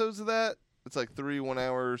 3 episodes of that. It's like 3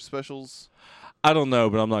 1-hour specials. I don't know,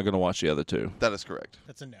 but I'm not going to watch the other 2. That is correct.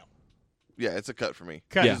 That's a no. Yeah, it's a cut for me.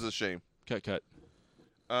 Cut. This is a shame. Cut.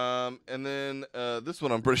 And then this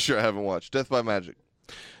one I'm pretty sure I haven't watched. Death by Magic.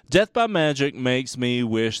 Death by Magic makes me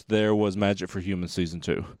wish there was Magic for Humans season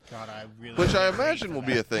 2. God, I really. Which I can't wait imagine for will that.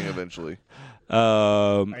 be a thing eventually.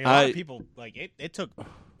 I mean, a lot of people like it. It took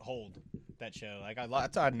hold, that show. Like I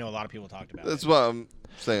know a lot of people talked about That's it. why I'm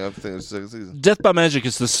saying I think it's the second season. Death by Magic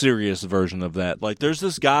is the serious version of that. Like, there's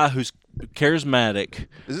this guy who's charismatic,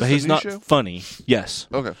 Is this but a he's new not show? funny. Yes.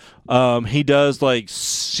 Okay. He does like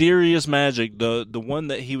serious magic. The one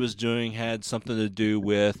that he was doing had something to do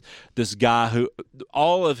with this guy who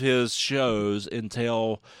all of his shows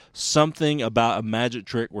entail something about a magic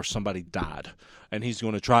trick where somebody died, and he's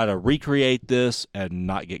going to try to recreate this and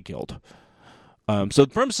not get killed. So the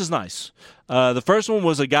premise is nice. The first one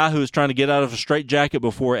was a guy who was trying to get out of a straitjacket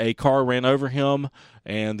before a car ran over him,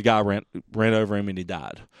 and the guy ran over him and he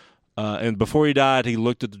died. And before he died, he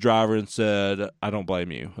looked at the driver and said, "I don't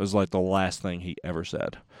blame you." It was like the last thing he ever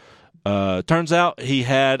said. Turns out he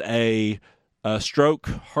had a stroke,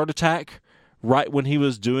 heart attack, right when he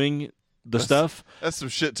was doing the stuff, That's some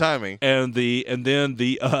shit timing. and then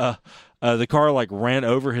the car like ran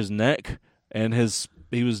over his neck, and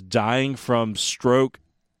he was dying from stroke,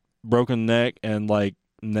 broken neck, and like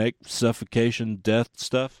neck suffocation, death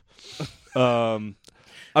stuff.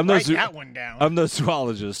 I'm no Write that one down. I'm no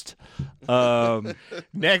zoologist.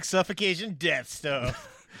 Neck suffocation, death stuff.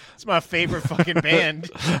 It's my favorite fucking band.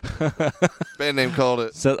 Band name called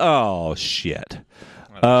it. So, oh shit.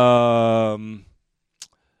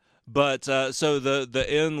 But so the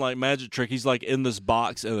end like magic trick, he's like in this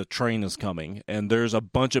box and a train is coming, and there's a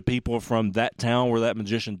bunch of people from that town where that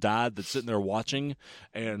magician died that's sitting there watching,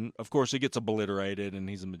 and of course he gets obliterated, and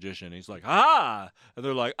he's a magician. He's like, "Ah!" And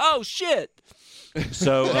they're like, "Oh shit!"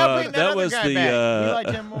 So Yeah, bring that other was guy the. back. We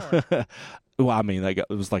liked him more. Well, I mean, it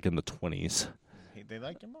was like in the 20s. They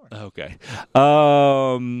liked him more. Okay.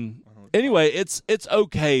 Anyway, it's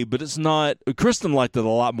okay, but it's not. Kristen liked it a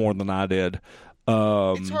lot more than I did.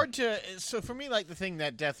 It's hard to. So for me, like the thing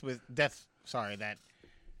that that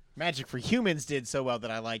Magic for Humans did so well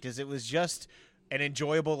that I liked is it was just an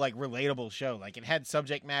enjoyable, like relatable show. Like it had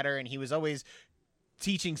subject matter, and he was always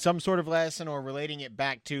teaching some sort of lesson or relating it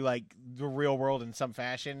back to like the real world in some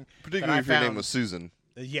fashion. Particularly if your name was Susan.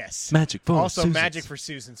 Yes. Magic for Also, Susans. Magic for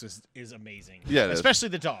Susans is amazing. Yeah, it is. Especially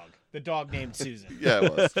the dog. The dog named Susan. Yeah,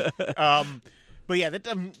 it was. But yeah,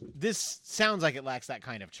 this sounds like it lacks that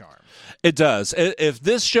kind of charm. It does. If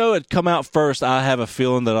this show had come out first, I have a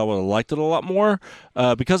feeling that I would have liked it a lot more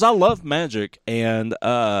because I love magic, and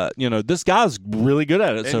this guy's really good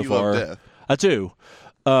at it And so you far. love death. I do,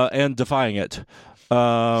 and defying it.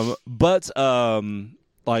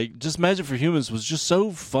 Like just Magic for Humans was just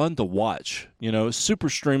so fun to watch. It's super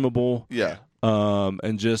streamable. Yeah.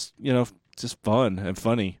 And just fun and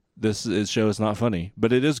funny. This show is not funny,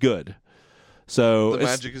 but it is good. So The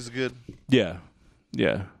magic is good. Yeah.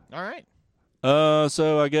 All right.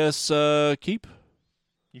 So I guess keep.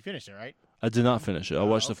 You finished it, right? I did not finish it. I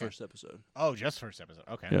watched the okay. first episode. Oh, just first episode.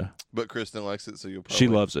 Okay. Yeah, But Kristen likes it, so you'll probably. she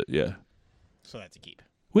loves it. Yeah, So that's a keep.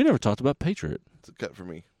 we never talked about Patriot. It's a cut for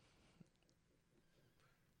me.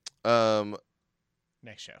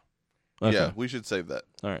 Next show. Okay. Yeah, we should save that.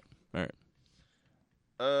 All right.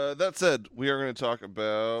 That said, we are going to talk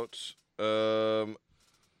about the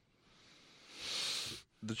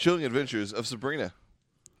chilling adventures of Sabrina.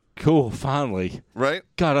 Cool. Finally, Right?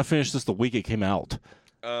 God, I finished this the week it came out.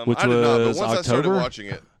 Which I did not, but was once I started October? watching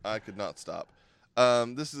it, I could not stop.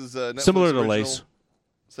 This is Netflix Similar to original. Lace.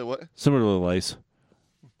 So what? Similar to Lace.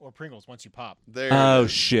 Or Pringles once you pop. There. Oh it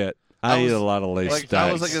is. shit! I I eat was- a lot of Lace Like, stacks.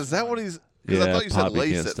 I was like, is that what he's? Because I thought you said Poppy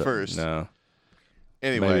Lace can't at stop. first. No.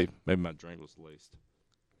 Anyway, Maybe my drink was laced.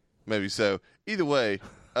 maybe so. Either way,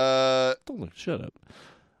 Shut up.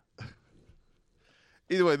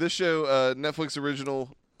 this show, Netflix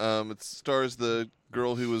original. It stars the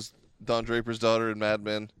girl who was Don Draper's daughter in Mad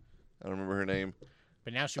Men. I don't remember her name.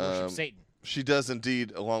 But now she worships Satan. She does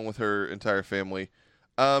indeed, along with her entire family.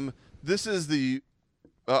 This is the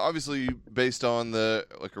obviously based on the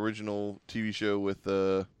original TV show with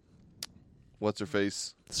what's her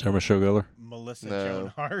face? Sarah Michelle Gellar. Melissa No. Joan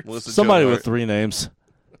Hart. Melissa Somebody Joan with Hart, 3 names.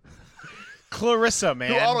 Clarissa,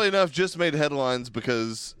 man. who oddly enough just made headlines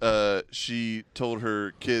because she told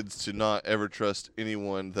her kids to not ever trust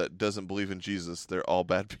anyone that doesn't believe in Jesus. They're all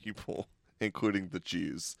bad people, including the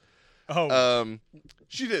Jews. Oh,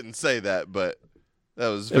 She didn't say that, but that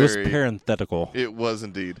was It was very. parenthetical. It was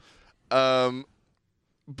indeed.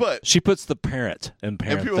 But She puts the parent in and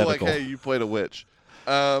people are parenthetical. like, "Hey, you played a witch."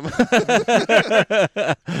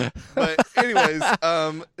 But anyways,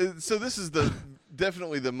 so this is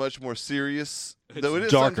definitely the much more serious, though it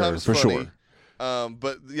is darker, sometimes for funny. sure.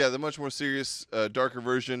 But yeah, the much more serious, darker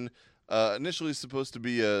version. Initially supposed to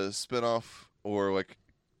be a spinoff or like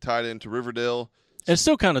tied into Riverdale. It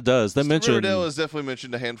still kind of does. They mentioned Riverdale is definitely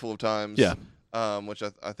mentioned a handful of times. Yeah. Which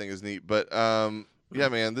I think is neat. But yeah,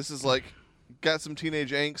 man, this is like got some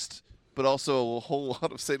teenage angst, but also a whole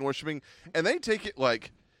lot of Satan worshiping, and they take it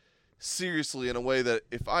like seriously in a way that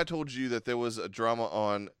if I told you that there was a drama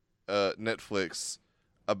on Netflix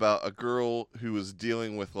about a girl who was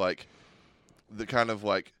dealing with like the kind of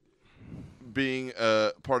like being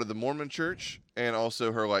a part of the Mormon church and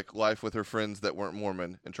also her like life with her friends that weren't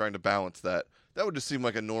Mormon and trying to balance that would just seem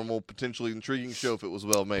like a normal, potentially intriguing show if it was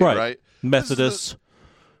well made, right? Methodists,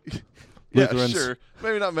 Yeah, Lutherans. sure.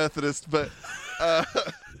 Maybe not Methodist, but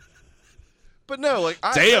no, like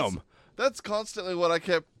Damn. that's constantly what I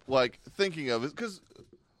kept like thinking of, is because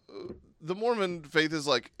the Mormon faith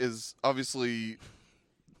is obviously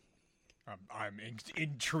I'm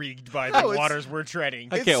intrigued by No, the it's- waters we're treading.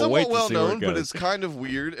 I it's can't somewhat wait to well see where it known, but goes. it's kind of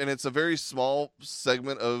weird, and it's a very small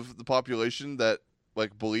segment of the population that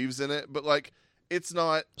like believes in it, but like it's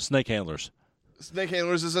not. Snake handlers. Snake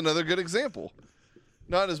handlers is another good example.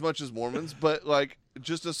 Not as much as Mormons, but like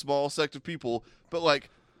just a small sect of people. But like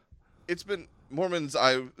it's been Mormons,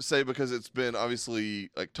 I say, because it's been obviously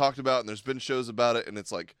like talked about and there's been shows about it and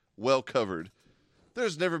it's like well covered.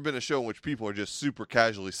 There's never been a show in which people are just super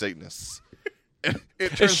casually Satanists. And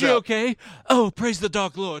it Is turns she out, okay? Oh, praise the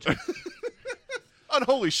Dark Lord.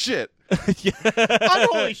 unholy shit.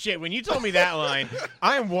 Holy shit, when you told me that line,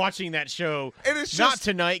 I am watching that show And it's not just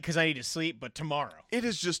tonight because I need to sleep, but tomorrow. it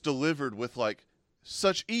is just delivered with like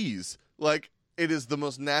such ease. Like it is the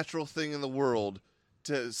most natural thing in the world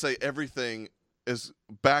to say everything as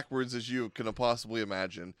backwards as you can possibly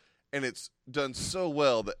imagine, and it's done so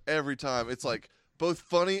well that every time it's like both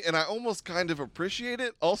funny and I almost kind of appreciate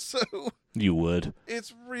it also. You would.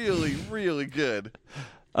 It's really, really good.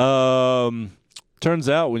 Turns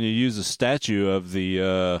out when you use a statue of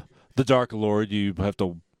the Dark Lord, you have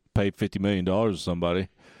to pay $50 million to somebody.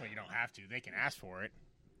 Well, you don't have to. They can ask for it.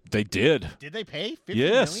 They did. Did they pay 50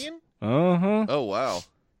 Yes. million? Uh-huh. Oh wow,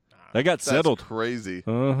 They got that's settled. crazy,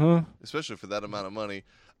 Uh-huh. especially for that amount of money.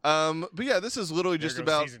 But yeah, this is literally There just goes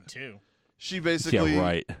about. season 2. She basically, Yeah,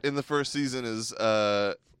 right. in the first season, is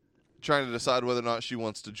trying to decide whether or not she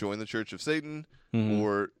wants to join the Church of Satan, Mhm.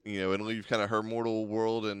 or and leave kind of her mortal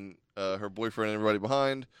world and her boyfriend and everybody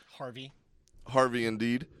behind, Harvey,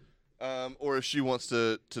 indeed, or if she wants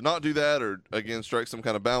to not do that, or again strike some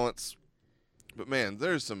kind of balance. But man,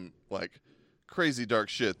 there's some like crazy dark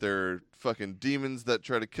shit. There are fucking demons that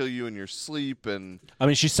try to kill you in your sleep, and I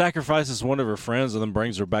mean, she sacrifices one of her friends and then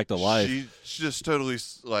brings her back to life. she just totally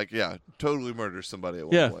totally murders somebody at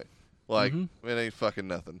one Yeah. point. Like it ain't fucking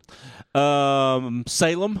nothing.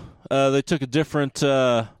 Salem, they took a different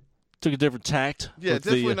tact. Yeah, with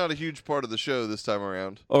definitely the, not a huge part of the show this time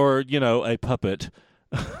around. or a puppet.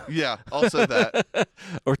 Yeah, also that.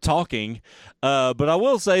 Or talking. But I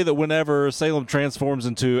will say that whenever Salem transforms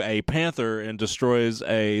into a panther and destroys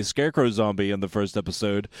a scarecrow zombie in the first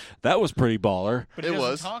episode, that was pretty baller. But It he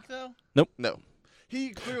doesn't was. talk, though? No. He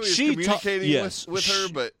clearly is She communicating yes, with her,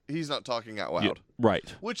 she- but he's not talking out loud. Yeah,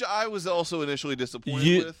 right. Which I was also initially disappointed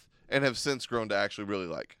You- with and have since grown to actually really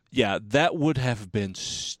like. Yeah, that would have been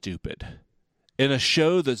stupid. In a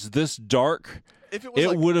show that's this dark, If it was it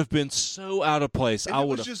like, would have been so out of place. if I it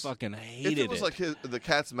would was have just- fucking if hated it was like the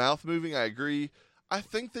cat's mouth moving, I agree. I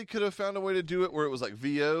think they could have found a way to do it where it was like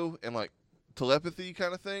VO and like telepathy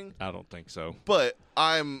kind of thing. I don't think so. But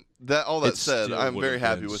all that It said, still I'm would very have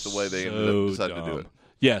happy been with the way they ended so up deciding to do dumb. it.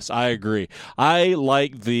 Yes, I agree. I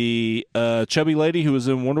like the chubby lady who was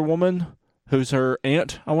in Wonder Woman, who's her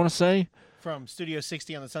aunt, I want to say. From Studio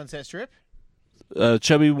 60 on the Sunset Strip?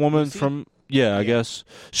 Chubby woman Lucy? from, I guess.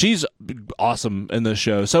 She's awesome in this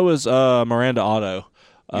show. So is Miranda Otto.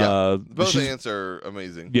 Yeah, both she's- aunts are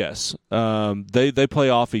amazing. Yes. They play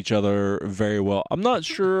off each other very well. I'm not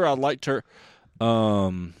sure I liked her.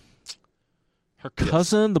 Her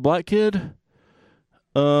cousin, the black kid.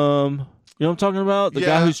 You know what I'm talking about? The guy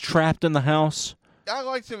Yeah. who's trapped in the house. I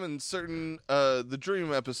liked him in certain the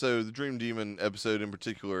Dream Demon episode in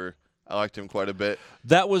particular. I liked him quite a bit.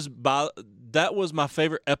 That was my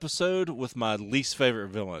favorite episode with my least favorite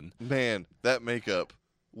villain. Man, that makeup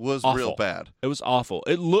was Awful. real bad. It was awful.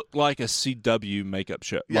 It looked like a CW makeup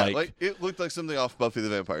show. Yeah, like it looked like something off Buffy the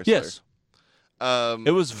Vampire Slayer. yes, Um,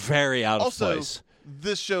 it was very out of also, place.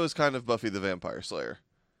 this show is kind of Buffy the Vampire Slayer.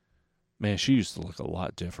 Man, she used to look a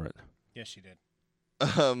lot different. Yes, she did.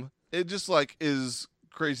 It just like is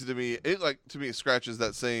crazy to me. It scratches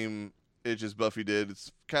that same itch as Buffy did.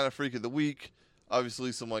 It's kind of Freak of the Week.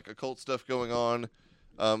 Obviously, some like occult stuff going on.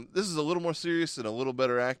 This is a little more serious and a little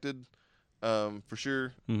better acted, for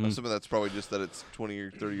sure. Some of that's probably just that it's 20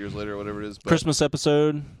 or 30 years later or whatever it is. But Christmas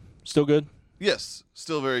episode, still good? yes,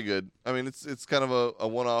 still very good. I mean, it's kind of a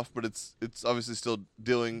one-off, but it's obviously still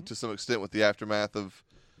dealing to some extent with the aftermath of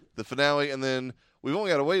the finale. And then we've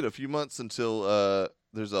only got to wait a few months until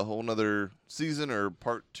there's a whole nother season or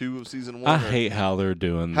part 2 of season 1. I hate how they're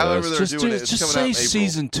doing this. However they're doing it, it's just coming out say in April.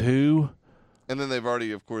 season 2. And then they've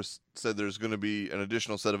already, of course, said there's going to be an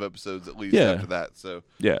additional set of episodes at least Yeah. after that. So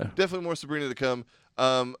Yeah. definitely more Sabrina to come.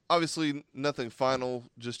 Obviously, nothing final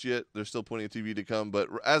just yet. There's still plenty of TV to come. But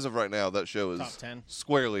as of right now, that show is Top 10.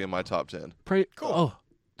 squarely in my top 10. Pray. Cool. Oh,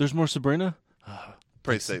 there's more Sabrina?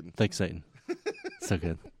 Praise Satan. Thanks, Satan. So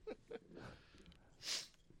good.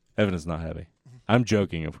 Evan is not happy. I'm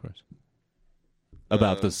joking, of course.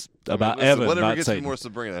 About this. About listen, Evan, whatever not gets me Satan. more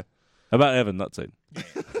Sabrina. About Evan, not Satan.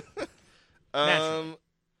 Naturally.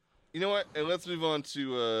 You know what? Hey, let's move on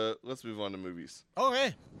to movies.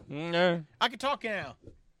 Okay. No. I can talk now.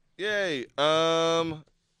 Yay.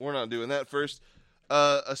 We're not doing that first.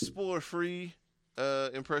 A spoiler-free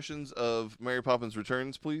impressions of Mary Poppins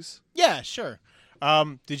Returns, please. Yeah, sure.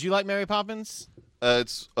 Did you like Mary Poppins?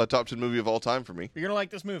 It's a top 10 movie of all time for me. You're gonna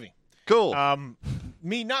like this movie. Cool.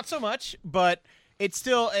 Me, not so much, but it's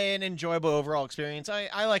still an enjoyable overall experience.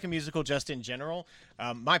 I like a musical just in general.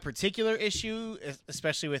 My particular issue,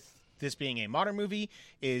 especially with this being a modern movie,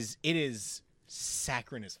 is it is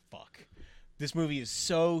saccharine as fuck. This movie is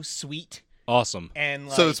so sweet. Awesome. And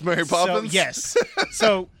like, So it's Mary Poppins? So, yes.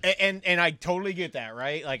 So and I totally get that,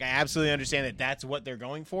 right? Like I absolutely understand that that's what they're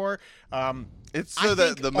going for. It's I so that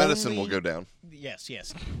think the medicine only- will go down. Yes.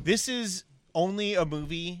 This is only a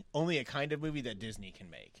kind of movie that Disney can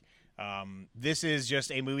make. This is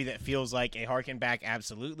just a movie that feels like a harken back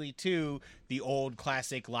absolutely to the old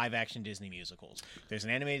classic live action Disney musicals. There's an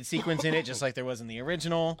animated sequence in it, just like there was in the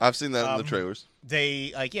original. I've seen that in the trailers.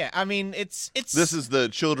 They I mean, it's This is the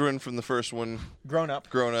children from the first one grown up.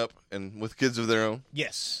 grown up and with kids of their own.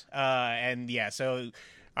 Yes. And yeah, so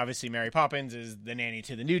obviously Mary Poppins is the nanny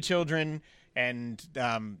to the new children. And,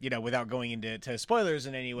 without going into spoilers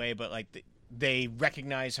in any way, but like they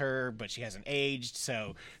recognize her, but she hasn't aged.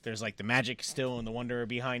 So there's like the magic still and the wonder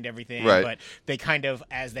behind everything. Right. But they kind of,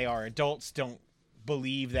 as they are adults, don't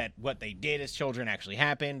believe that what they did as children actually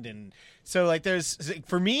happened. And so like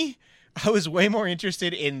for me, I was way more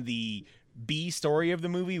interested in the B story of the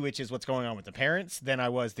movie, which is what's going on with the parents, than I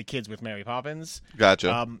was the kids with Mary Poppins.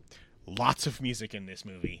 Gotcha. Lots of music in this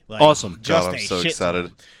movie. Like, Awesome. Just God, I'm a so shit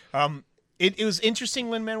excited. ton. It was interesting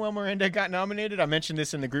Lin-Manuel Miranda got nominated. I mentioned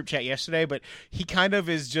this in the group chat yesterday, but he kind of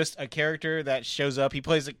is just a character that shows up. He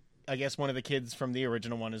plays, I guess, one of the kids from the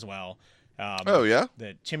original one as well. Oh, yeah?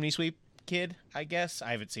 The chimney sweep kid, I guess.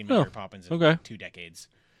 I haven't seen Oh, Mary Poppins in okay. 2 decades.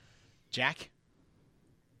 Jack?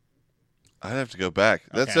 I'd have to go back.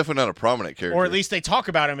 That's Okay. definitely not a prominent character. Or at least they talk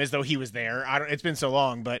about him as though he was there. It's been so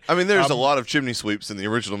long, but I mean, there's a lot of chimney sweeps in the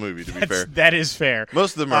original movie, to be fair. that is fair.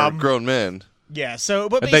 Most of them are grown men. Yeah, so,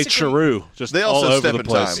 but And they basically... chiroo just They all also over step the in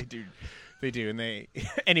place. time. They do, and they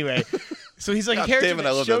anyway. So he's like God a character damn it, I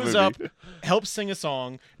that love that shows up, movie. helps sing a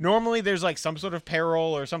song. Normally, there's like some sort of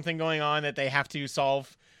peril or something going on that they have to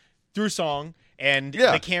solve through song, and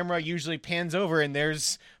Yeah. the camera usually pans over, and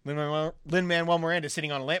there's Lin-Manuel Miranda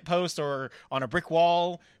sitting on a lamppost or on a brick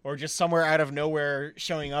wall or just somewhere out of nowhere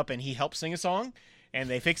showing up, and he helps sing a song. And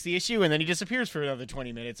they fix the issue, and then he disappears for another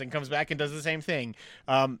 20 minutes and comes back and does the same thing.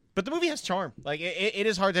 But the movie has charm. Like it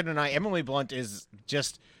is hard to deny. Emily Blunt is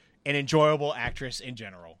just an enjoyable actress in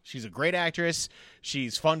general. She's a great actress.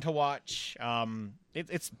 She's fun to watch.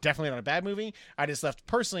 It's definitely not a bad movie. I just left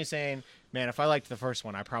personally saying, man, if I liked the first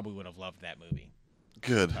one, I probably would have loved that movie.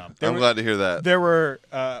 Good. there I'm were- glad to hear that. There were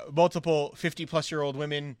multiple 50-plus-year-old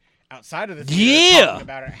women outside of the theater Yeah. talking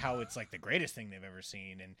about it, how it's like the greatest thing they've ever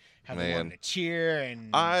seen, and how they Man. wanted to cheer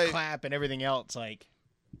and I- clap and everything else. Like,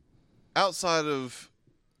 Outside of...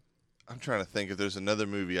 I'm trying to think if there's another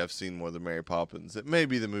movie I've seen more than Mary Poppins. It may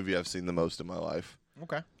be the movie I've seen the most in my life.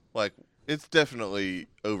 okay, Like, it's definitely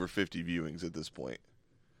over 50 viewings at this point.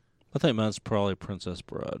 I think mine's probably Princess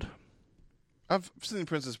Bride. I've seen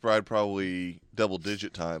Princess Bride probably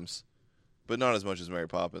double-digit times, but not as much as Mary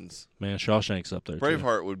Poppins. Man, Shawshank's up there, too.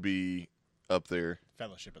 Braveheart would be up there.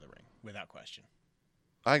 Fellowship of the Ring, without question.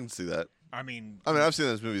 I can see that. I mean, I've seen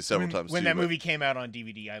those movies several times when too. that but movie came out on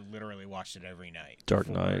DVD, I literally watched it every night. Dark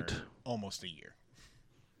for Knight. almost a year.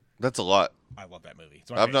 That's a lot. I love that movie.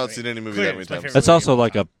 It's my I've favorite- not seen any movie clearly, that many it's my times. favorite That's movie also of all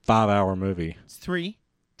like time. a 5-hour movie. It's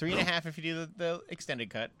 3.5 if you do the extended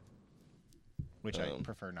cut, which I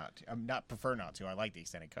prefer not to. Prefer not to. I like the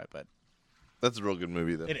extended cut, but That's a real good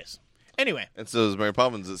movie, though. it is. Anyway, And so is Mary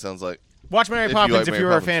Poppins, it sounds like. watch Mary If you Poppins like if Mary you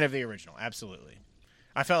were a Poppins. fan of the original. Absolutely.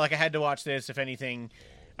 I felt like I had to watch this. If anything,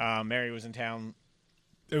 Mary was in town.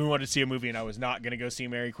 And we wanted to see a movie, and I was not going to go see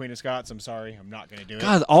Mary, Queen of Scots. I'm sorry. I'm not going to do it.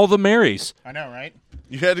 God, all the Marys. I know, right?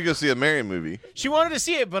 You had to go see a Mary movie. She wanted to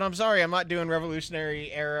see it, but I'm sorry. I'm not doing Revolutionary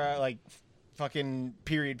era, like, fucking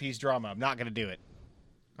period piece drama. I'm not going to do it.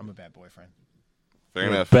 I'm a bad boyfriend. Fair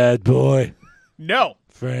enough. Bad boy. No.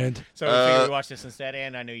 Friend. So I figured we watch this instead,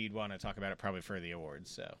 and I know you'd want to talk about it probably for the awards.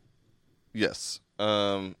 So, Yes.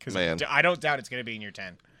 'Cause Man. I don't doubt it's going to be in your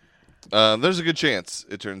 10. There's a good chance,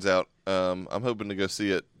 it turns out. I'm hoping to go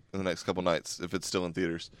see it in the next couple nights, if it's still in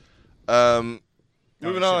theaters. Moving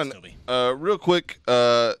should on. still be. Real quick,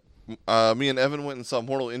 me and Evan went and saw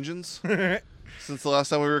Mortal Engines since the last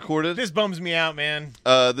time we recorded. This bums me out, man.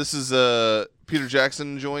 This is a Peter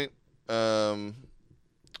Jackson joint.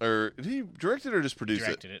 Or did he direct it or just produce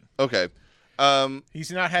Directed it. Okay.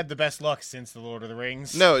 He's not had the best luck since The Lord of the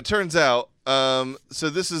Rings. No, it turns out. So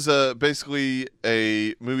this is basically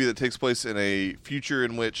a movie that takes place in a future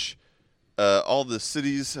in which all the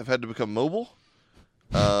cities have had to become mobile,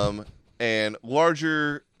 and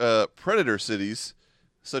larger predator cities,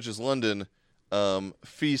 such as London,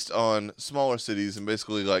 feast on smaller cities and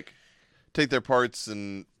basically like take their parts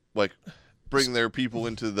and like bring their people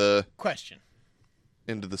into the Question.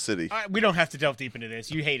 city. We don't have to delve deep into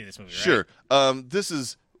this. You hated this movie, right? Sure. This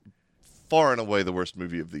is far and away the worst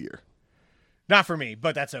movie of the year. Not for me,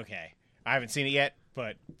 but that's okay. I haven't seen it yet,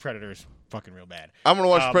 but Predator's fucking real bad. I'm gonna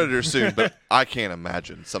watch Predator soon, but I can't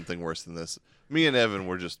imagine something worse than this. Me and Evan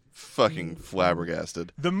were just fucking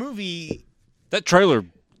flabbergasted. The movie, That trailer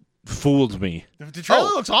fooled me. the trailer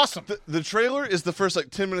Oh. looks awesome. The trailer is the first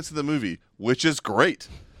like 10 minutes of the movie, which is great,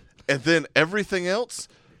 and then everything else.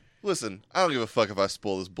 Listen, I don't give a fuck if I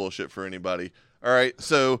spoil this bullshit for anybody. All right,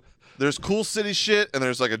 so there's cool city shit, and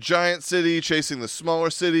there's like a giant city chasing the smaller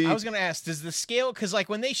city. I was going to ask, does the scale, because like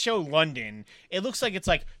when they show London, it looks like it's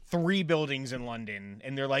like 3 buildings in London,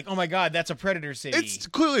 and they're like, oh my God, that's a Predator city. It's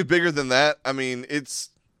clearly bigger than that. I mean, it's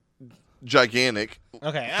gigantic.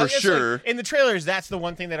 Okay, for it's like- sure. in the trailers, that's the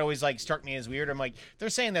one thing that always like struck me as weird. I'm like, they're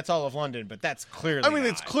saying that's all of London, but that's clearly I mean,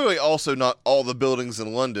 it's not. clearly also not all the buildings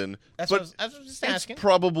in London, That's but what I was just it's asking.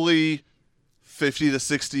 probably 50 to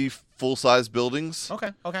 60 full-size buildings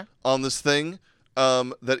Okay. on this thing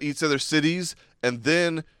that eats other cities, and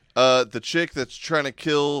then the chick that's trying to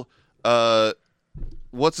kill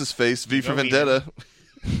what's his face, V for Hugo Vendetta,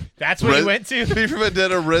 That's what he went to. V for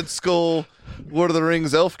Vendetta, Red Skull, Lord of the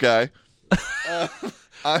Rings elf guy.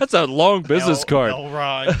 That's a long business card.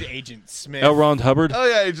 Elrond, Agent Smith. L. Ron Hubbard. Oh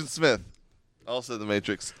yeah, Agent Smith, also the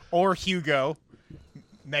Matrix, Or Hugo.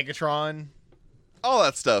 Megatron. all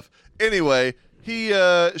that stuff. Anyway,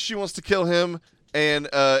 she wants to kill him, and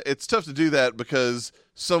it's tough to do that because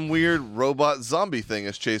some weird robot zombie thing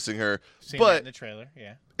is chasing her. Seen that But in the trailer,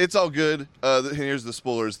 yeah. it's all good. Here's the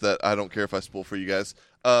spoilers that I don't care if I spoil for you guys.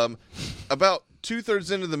 About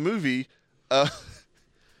 2/3 into the movie,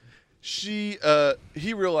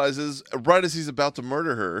 he realizes right as he's about to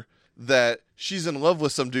murder her that she's in love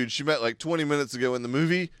with some dude she met like 20 minutes ago in the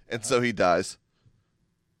movie, and so he dies.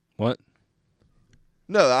 What?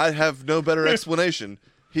 No, I have no better explanation.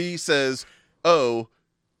 He says, "Oh,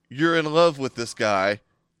 you're in love with this guy,"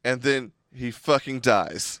 and then he fucking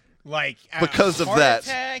dies. Like Because a of heart that.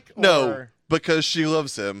 attack, No, or- because she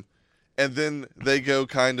loves him, and then they go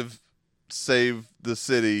kind of save the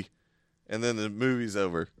city, and then the movie's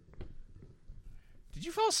over. Did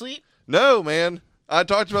you fall asleep? No, man, I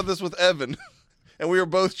talked about this with Evan, and we were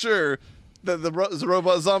both sure that the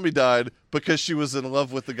robot zombie died because she was in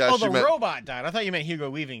love with the guy Oh, she the met. robot died. I thought you meant Hugo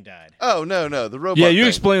Weaving died. Oh no, the robot. Yeah, you thing.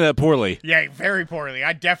 explained that poorly. Yeah, very poorly.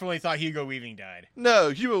 I definitely thought Hugo Weaving died. No,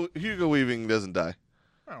 Hugo Weaving doesn't die.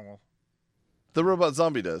 Oh, well. The robot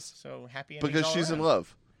zombie does So happy endings because all she's in around.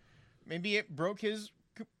 love. Maybe it broke his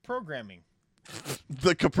programming.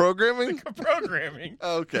 The programming. Programming.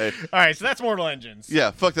 Okay. All right, so that's Mortal Engines.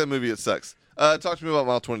 Yeah, fuck that movie. It sucks. Talk to me about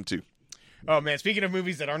Mile 22. Oh man, speaking of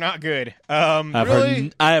movies that are not good,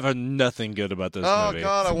 Really? I have heard nothing good about this Oh movie.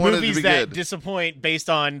 God, I wanted it to movies be that good. disappoint based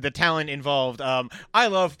on the talent involved. I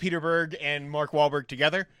love Peter Berg and Mark Wahlberg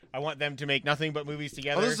together. I want them to make nothing but movies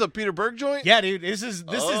together. Oh, this is a Peter Berg joint? Yeah, dude, this is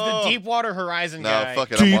the Oh. Deepwater Horizon No, guy.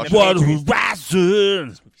 fuck it. I'm watching Deepwater it. Horizon.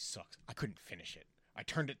 This movie sucks. I couldn't finish it. I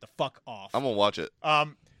turned it the fuck off. I'm gonna watch it.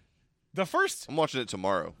 The first I'm watching it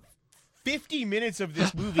tomorrow. 50 minutes of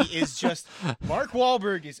this movie is just Mark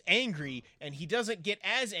Wahlberg is angry, and he doesn't get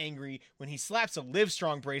as angry when he slaps a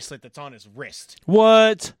Livestrong bracelet that's on his wrist.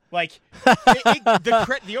 What? Like,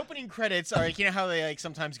 the opening credits are like, you know how they like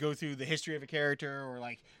sometimes go through the history of a character or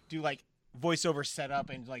like do like voiceover setup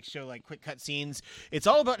and like show like quick cut scenes. It's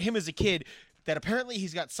all about him as a kid that apparently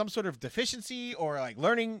he's got some sort of deficiency or like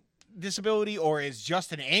learning disability or is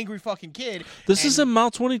just an angry fucking kid. This is in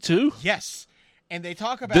Mile 22? Yes. And they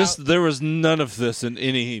talk about There was none of this in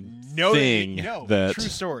any thing that true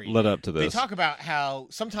story. led up to this. They talk about how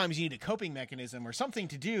sometimes you need a coping mechanism or something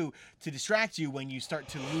to do to distract you when you start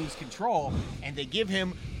to lose control. And they give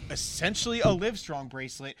him essentially a Livestrong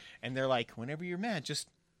bracelet, and they're like, whenever you're mad, just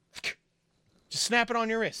snap it on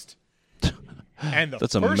your wrist. And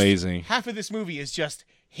That's first amazing. half of this movie is just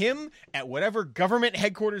him at whatever government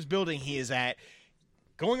headquarters building he is at,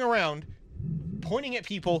 going around, pointing at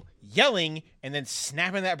people, yelling, and then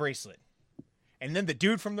snapping that bracelet. And then the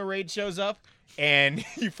dude from the raid shows up, and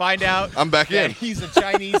you find out I'm back that in. he's a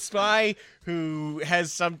Chinese spy who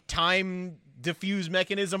has some time diffuse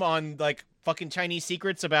mechanism on like fucking Chinese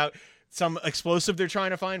secrets about some explosive they're trying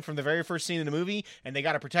to find from the very first scene in the movie, and they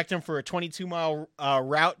got to protect him for a 22-mile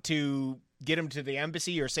route to get him to the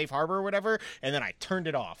embassy or safe harbor or whatever. And then I turned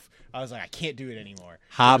it off. I was like, I can't do it anymore.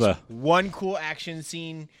 Haba. One cool action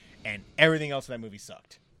scene, and everything else in that movie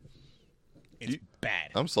sucked. It's bad.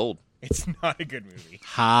 I'm sold. It's not a good movie.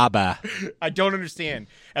 Haba. I don't understand.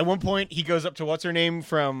 At one point, he goes up to what's her name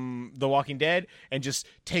from The Walking Dead and just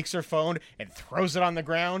takes her phone and throws it on the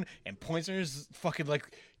ground and points at her fucking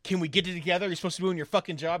like, can we get it together? You're supposed to be doing your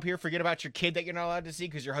fucking job here. Forget about your kid that you're not allowed to see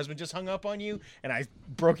because your husband just hung up on you and I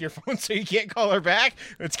broke your phone so you can't call her back.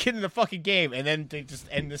 Let's get in the fucking game. And then they just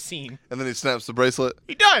end the scene. And then he snaps the bracelet.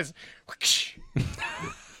 He does.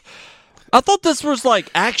 I thought this was like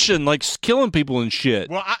action, like killing people and shit.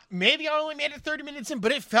 Well, maybe I only made it 30 minutes in,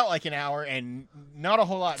 but it felt like an hour and not a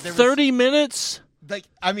whole lot. 30 minutes? Like,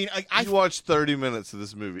 I mean, I You watched 30 minutes of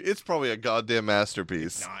this movie. It's probably a goddamn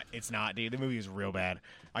masterpiece. It's not, dude. The movie is real bad.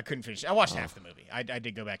 I couldn't finish it. I watched half the movie. I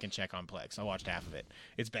did go back and check on Plex. I watched half of it.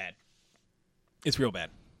 It's bad. It's real bad.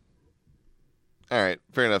 All right,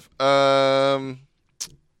 fair enough.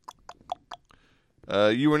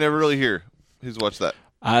 You Were Never Really Here. Who's watched that?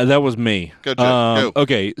 That was me. Go, Jeff. Go.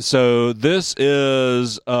 Okay, so this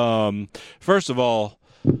is, first of all,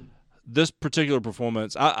 this particular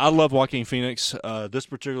performance, I love Joaquin Phoenix. This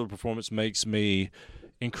particular performance makes me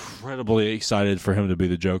incredibly excited for him to be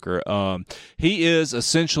the Joker. He is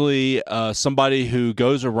essentially somebody who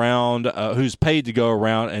goes around, who's paid to go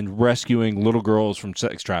around and rescuing little girls from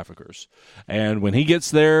sex traffickers. And when he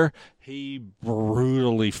gets there, he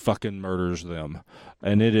brutally fucking murders them.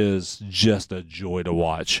 And it is just a joy to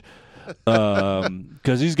watch.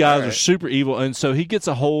 Because these guys are super evil, and so he gets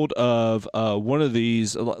a hold of one of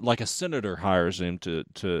these, like a senator hires him to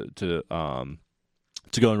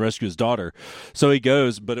go and rescue his daughter. So he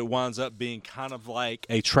goes, but it winds up being kind of like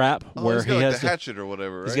a trap where he's got, he like, has the hatchet or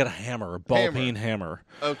whatever. Right? He's got a hammer, a ball-peen hammer.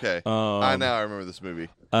 Okay, I remember this movie.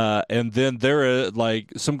 And then there,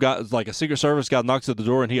 like some guy, like a Secret Service guy, knocks at the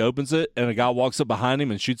door and he opens it, and a guy walks up behind him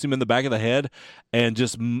and shoots him in the back of the head, and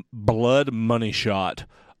just blood money shot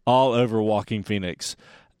all over Joaquin Phoenix.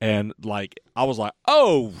 And like I was like,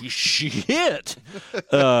 oh shit,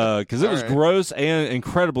 because it was gross and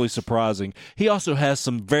incredibly surprising. He also has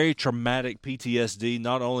some very traumatic PTSD.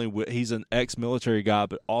 Not only he's an ex-military guy,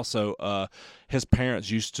 but also his parents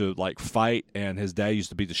used to like fight, and his dad used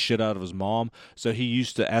to beat the shit out of his mom. So he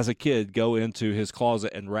used to, as a kid, go into his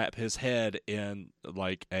closet and wrap his head in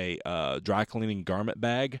like a dry cleaning garment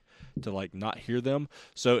bag to like not hear them.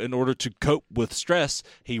 So in order to cope with stress,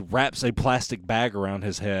 he wraps a plastic bag around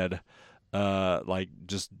his head. Like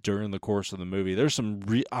just during the course of the movie, there's some.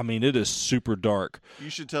 I mean, it is super dark. You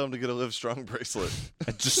should tell him to get a Livestrong bracelet.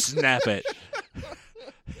 Just snap it.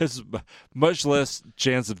 It's much less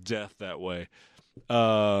chance of death that way.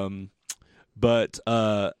 But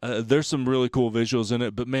there's some really cool visuals in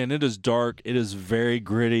it. But man, it is dark. It is very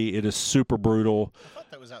gritty. It is super brutal. I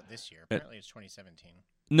thought that was out this year. Apparently, it's 2017.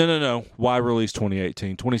 No. Why release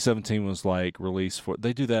 2018? 2017 was like release for.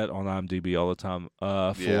 They do that on IMDb all the time.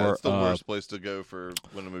 Yeah, it's the worst place to go for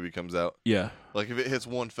when a movie comes out. Yeah, like if it hits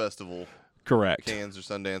one festival, correct, Cannes or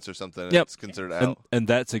Sundance or something, it's considered out. And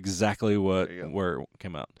that's exactly where it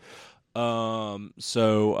came out.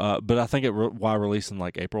 But I think why release in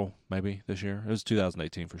like April maybe this year. It was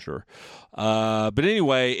 2018 for sure. But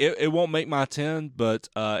anyway, it won't make my 10, but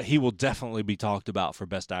he will definitely be talked about for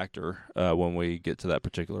Best Actor when we get to that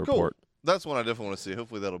particular report. That's one I definitely want to see.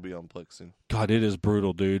 Hopefully that'll be on Plex soon. God, it is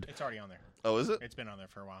brutal, dude. It's already on there. Oh, is it? It's been on there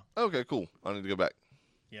for a while. Okay, cool. I need to go back.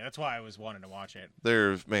 Yeah, that's why I was wanting to watch it.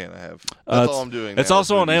 Man, I have. That's all I'm doing. It's now,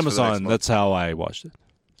 also on movies for the next Amazon. month. That's how I watched it.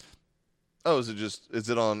 Oh, is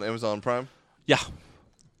it on Amazon Prime? Yeah,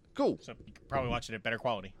 Cool. So you could probably watch it at better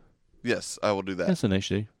quality. Yes, I will do that. it's an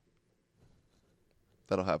HD.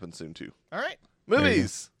 That'll happen soon too. All right.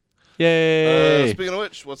 Movies. Yay! Speaking of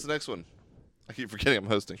which, what's the next one? I keep forgetting I'm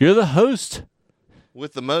hosting. You're the host.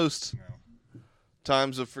 With the most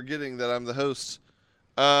times of forgetting that I'm the host.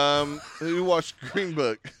 Who watched Green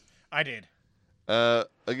Book? I did.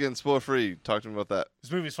 Again, spoiler free. Talk to me about that.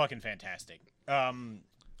 This movie's fucking fantastic.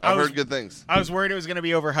 I've heard good things. I was worried it was going to be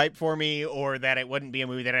overhyped for me or that it wouldn't be a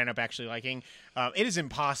movie that I end up actually liking. It is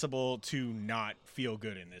impossible to not feel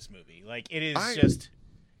good in this movie. Like, it is just...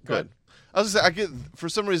 Go ahead. I was gonna say, for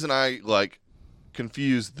some reason, I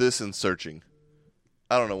confuse this and Searching.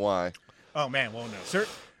 I don't know why. Oh, man. Well, no.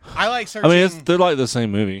 I like Searching... I mean, they're like the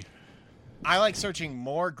same movie. I like Searching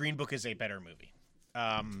more. Green Book is a better movie.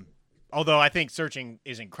 Although I think Searching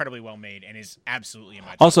is incredibly well made and is absolutely in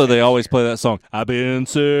my top Also, 10 they this always year. play that song. I've been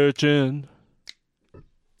searching.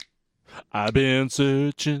 I've been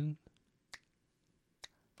searching.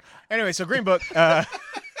 Anyway, so Green Book,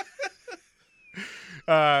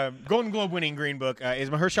 Golden Globe winning Green Book is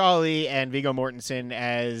Mahershala Ali and Viggo Mortensen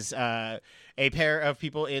as a pair of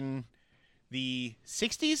people in the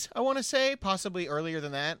 60s, I want to say, possibly earlier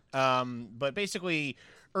than that. But basically,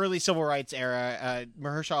 early civil rights era.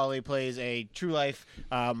 Mahershala Ali plays a true life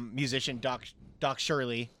musician, Doc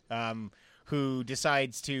Shirley, who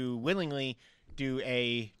decides to willingly do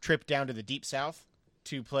a trip down to the Deep South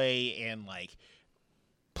to play in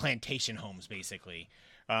plantation homes, basically.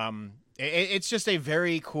 It's just a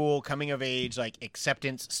very cool coming of age,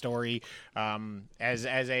 acceptance story. As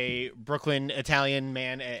a Brooklyn Italian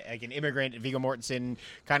man, like an immigrant, Viggo Mortensen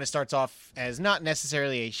kind of starts off as not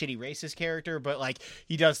necessarily a shitty racist character, but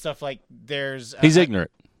he does stuff like He's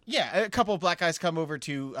ignorant. Yeah, a couple of black guys come over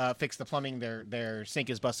to fix the plumbing. Their sink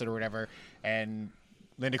is busted or whatever, and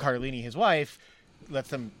Linda Cardellini, his wife, lets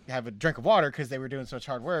them have a drink of water because they were doing such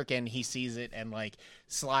hard work, and he sees it and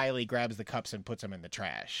slyly grabs the cups and puts them in the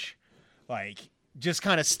trash. Just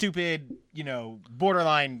kind of stupid,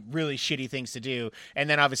 borderline really shitty things to do, and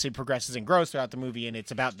then obviously progresses and grows throughout the movie, and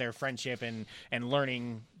it's about their friendship and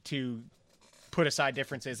learning to put aside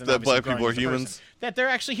differences and That obviously black growing people are as a person. humans? That they're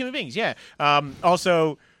actually human beings. Yeah.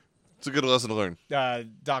 Also, It's a good lesson to learn.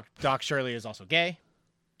 Doc Shirley is also gay,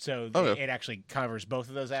 so Okay. it actually covers both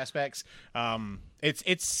of those aspects.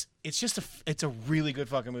 It's just a really good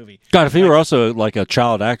fucking movie. God, if he were also a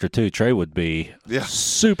child actor too, Trey would be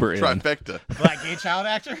super in. Trifecta. Black gay child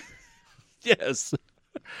actor. Yes.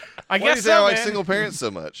 I Why do you guess say I so, like man. single parents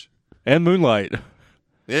so much? And Moonlight.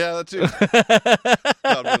 Yeah, that too.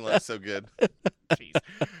 God, Moonlight's so good. Jeez.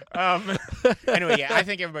 Anyway, yeah, I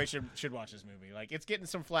think everybody should watch this movie. It's getting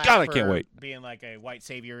some flack God, I for can't wait. being a white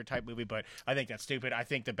savior type movie, but I think that's stupid. I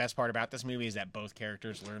think the best part about this movie is that both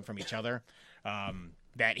characters learn from each other.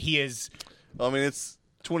 That he is I mean, it's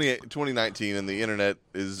 2019 and the internet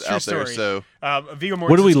is True out there, story. so Viggo Mortensen's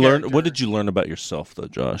What did we learn? character- What did you learn about yourself, though,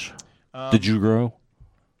 Josh? Did you grow?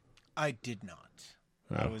 I did not.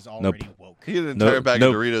 I was Nope. already woke. he had an entire bag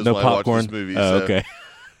of Doritos no while popcorn. I watched this movie. Oh, so okay.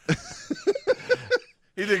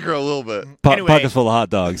 He did grow a little bit. Anyway. Pockets full of hot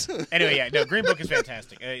dogs. Anyway, yeah, no, Green Book is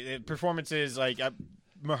fantastic. Performances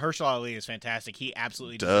Mahershala Ali is fantastic. He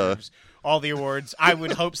absolutely deserves all the awards. I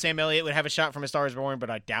would hope Sam Elliott would have a shot from A Star Is Born, but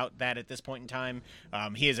I doubt that at this point in time.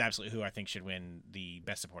 He is absolutely who I think should win the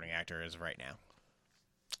Best Supporting Actor as of right now.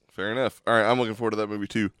 Fair enough. All right, I'm looking forward to that movie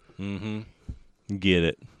too. Get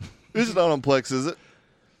it. Is it not on Plex, is it?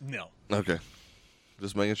 No. Okay.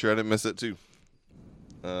 Just making sure I didn't miss it too.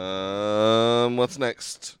 What's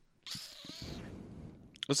next?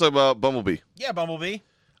 Let's talk about Bumblebee. Yeah, Bumblebee.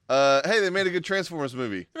 Hey, they made a good Transformers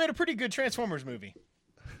movie. They made a pretty good Transformers movie.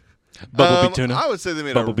 Bumblebee tuna. I would say they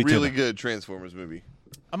made Bumblebee a really tuna. good Transformers movie.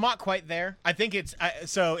 I'm not quite there. I think it's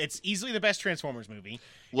it's easily the best Transformers movie.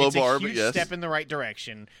 Low it's bar, a but huge yes. step in the right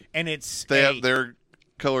direction, and it's They're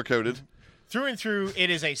color coded. through and through. It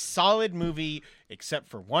is a solid movie, except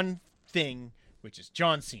for one thing, which is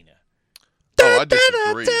John Cena. Oh, I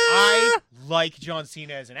disagree. I like John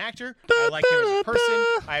Cena as an actor. I like him as a person.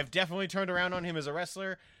 I have definitely turned around on him as a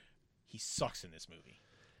wrestler. He sucks in this movie.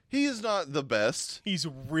 He is not the best, He's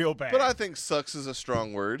real bad. but I think sucks is a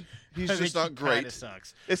strong word. He's I just think not he great. kinda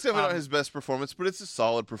sucks. It's definitely not his best performance, but it's a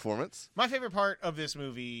solid performance. My favorite part of this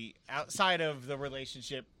movie, outside of the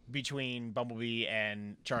relationship between Bumblebee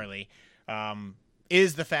and Charlie,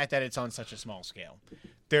 is the fact that it's on such a small scale.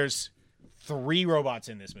 There's 3 robots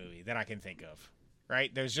in this movie that I can think of.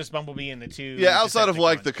 right? There's just Bumblebee and the two. Yeah, outside of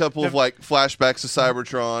like Decepticons. the couple of like flashbacks to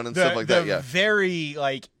Cybertron and stuff like that. Yeah. Very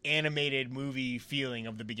like animated movie feeling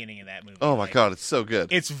of the beginning of that movie. Oh my Like, god, it's so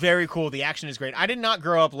good. it's very cool. The action is great. I did not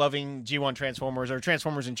grow up loving G1 Transformers or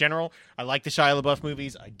Transformers in general. I like the Shia LaBeouf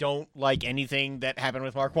movies. I don't like anything that happened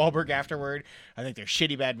with Mark Wahlberg afterward. I think they're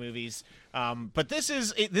shitty bad movies. But this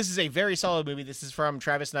is a very solid movie. This is from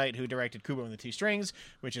Travis Knight, who directed Kubo and the Two Strings,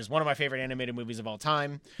 which is one of my favorite animated movies of all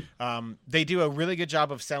time. They do a really good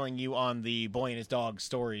job of selling you on the boy and his dog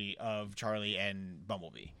story of Charlie and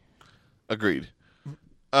Bumblebee. Agreed.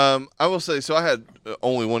 I will say, so I had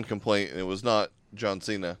only one complaint, and it was not John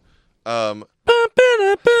Cena. There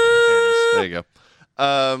you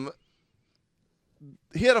go.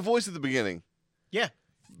 He had a voice at the beginning. Yeah,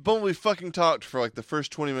 Bumblebee fucking talked for like the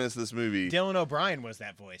first 20 minutes of this movie. Dylan O'Brien was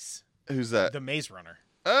that voice. Who's that? The Maze Runner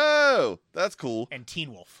Oh, that's cool. and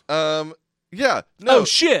Teen Wolf. Yeah. No. Oh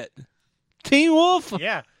shit, Teen Wolf.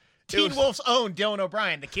 Yeah. Teen Wolf's own Dylan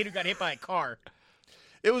O'Brien, the kid who got hit by a car.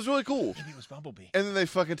 It was really cool. Maybe it was Bumblebee. And then they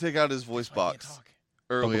fucking take out his voice That's why he can't box talk.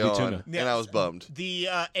 early Bumblebee on, tuna. and I was bummed. The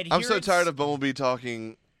adherence, I'm so tired of Bumblebee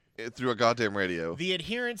talking through a goddamn radio. the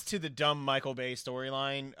adherence to the dumb Michael Bay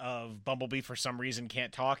storyline of Bumblebee for some reason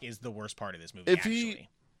can't talk is the worst part of this movie.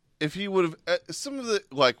 If he would have, some of the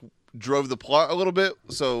like drove the plot a little bit,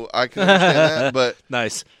 so I can understand that. But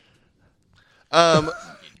Nice. um,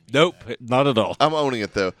 Nope, not at all. I'm owning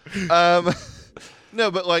it though.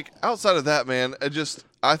 No, but like outside of that, man,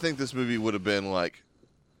 I think this movie would have been like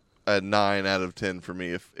a 9 out of 10 for me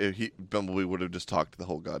if Bumblebee would have just talked the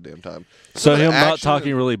whole goddamn time. So Some of the him not action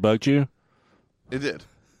talking really bugged you, It did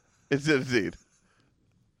indeed.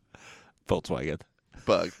 Volkswagen.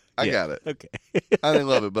 Bug. I Yeah. got it. Okay. I didn't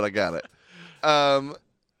love it, but I got it.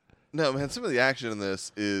 No, man, some of the action in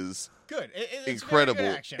this is good. It's incredible. very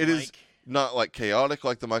good action. It is not like chaotic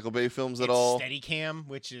like the Michael Bay films at all. Steadicam,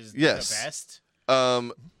 which is Yes. the best.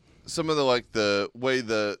 Some of the like the way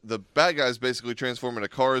the bad guys basically transform into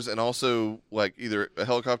cars and also like either a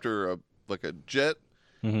helicopter or like a jet,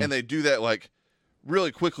 Mhm. and they do that like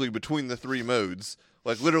really quickly between the three modes.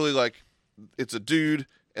 Like literally, like it's a dude,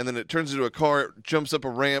 and then it turns into a car, it jumps up a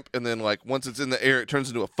ramp, and then like once it's in the air, it turns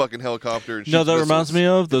into a fucking helicopter. And No, shoots that reminds missiles. me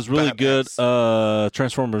of those really good badass.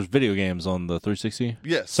 Transformers video games on the 360.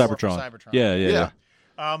 Yes. Cybertron. Cybertron. Yeah. Yeah.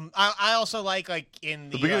 I also like in The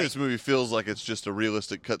the beginning like, of this movie feels like it's just a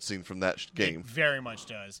realistic cutscene from that it game. very much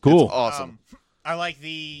does. Cool. It's awesome. I like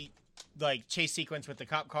the chase sequence with the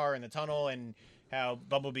cop car in the tunnel and how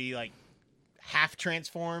Bumblebee like half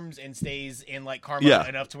transforms and stays in like car mode Yeah.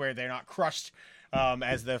 enough to where they're not crushed,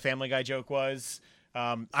 as the Family Guy joke was.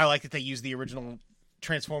 I like that they use the original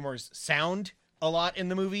Transformers sound a lot in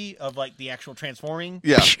the movie of like the actual transforming.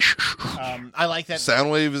 Yeah. I like that.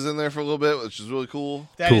 Soundwave is in there for a little bit, which is really cool.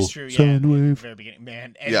 That is Cool. true. Yeah, Soundwave. very beginning,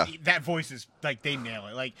 man. And Yeah. that voice is like they nail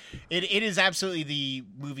it. Like it is absolutely the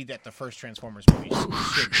movie that the first Transformers movie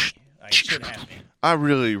should be. Like, should have been. I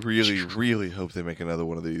really, really, really hope they make another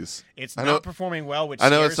one of these. It's I not know- performing well, which I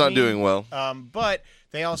know scares it's not me. doing well. But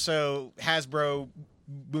they also Hasbro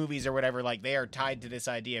movies or whatever, like they are tied to this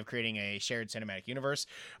idea of creating a shared cinematic universe.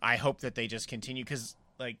 I hope that they just continue because,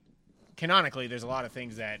 like, canonically, there's a lot of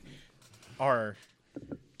things that are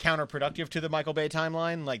counterproductive to the Michael Bay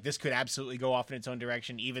timeline. Like this could absolutely go off in its own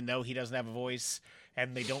direction, even though he doesn't have a voice,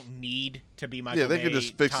 and they don't need to be Michael Yeah, they Bay could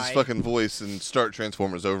just fix his tied. fucking voice and start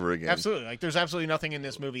Transformers over again. Absolutely. Like, there's absolutely nothing in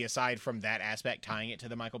this movie aside from that aspect tying it to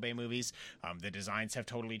the Michael Bay movies. The designs have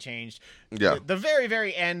totally changed. Yeah. The very,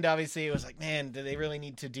 very end, obviously, it was like, man, do they really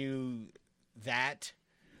need to do that?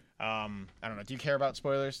 I don't know. Do you care about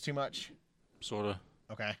spoilers too much? Sort of.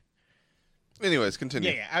 Okay. Anyways,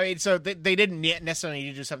 continue. Yeah. I mean, so they didn't necessarily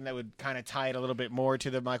need to do something that would kind of tie it a little bit more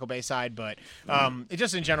to the Michael Bay side, but it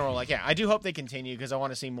just in general, like, yeah, I do hope they continue because I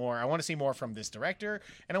want to see more. I want to see more from this director,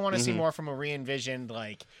 and I want to see more from a re-envisioned,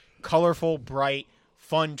 like, colorful, bright,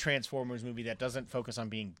 fun Transformers movie that doesn't focus on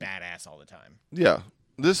being badass all the time. Yeah.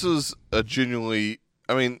 This is a genuinely,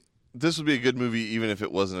 I mean, this would be a good movie even if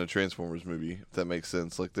it wasn't a Transformers movie, if that makes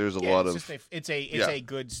sense. Like, there's a lot it's of just it's a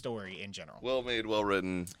good story in general. well made, well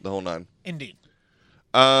written, the whole nine. Indeed.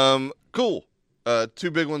 Cool. Two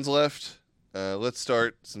big ones left. Let's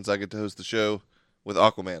start, since I get to host the show, with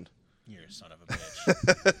Aquaman. You're a son of a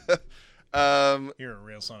bitch. Um, You're a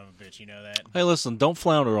real son of a bitch. You know that. Hey, listen, don't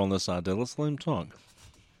flounder on this idea. Let's let him talk.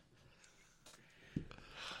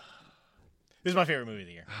 This is my favorite movie of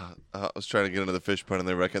the year. I was trying to get into the fish pun in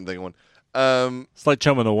there, but I couldn't think of one. It's like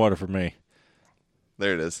chum in the water for me.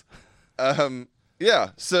 There it is. Yeah,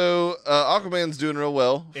 so Aquaman's doing real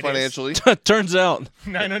well It financially. Turns out.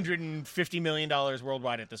 $950 million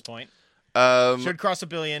worldwide at this point. Um, Should cross $1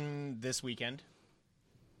 billion this weekend.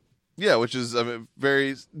 Yeah, which is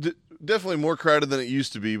very definitely more crowded than it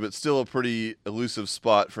used to be, but still a pretty elusive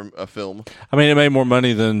spot from a film. I mean, it made more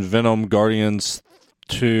money than Venom, Guardians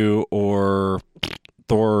 2, or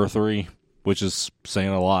Thor 3, which is saying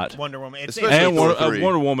a lot. Wonder Woman. Especially And Thor 3.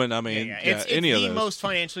 Wonder Woman, I mean, It's any of the those. most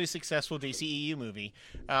financially successful DCEU movie.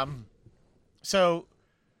 So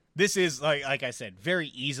this is, like I said, very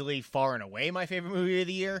easily, far and away, my favorite movie of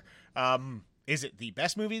the year. Is it the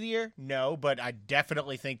best movie of the year? No, but I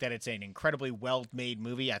definitely think that it's an incredibly well-made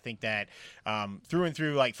movie. I think that through and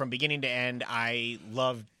through, like from beginning to end, I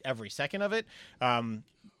loved every second of it.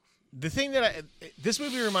 The thing that this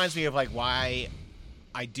movie reminds me of, like, why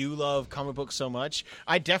I do love comic books so much.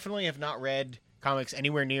 I definitely have not read comics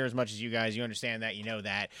anywhere near as much as you guys. You understand that, you know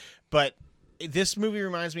that. But this movie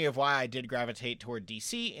reminds me of why I did gravitate toward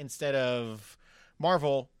DC instead of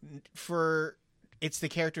Marvel. It's the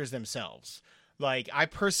characters themselves. Like, I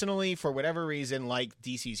personally, for whatever reason, like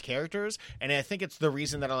DC's characters, and I think it's the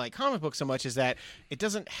reason that I like comic books so much is that it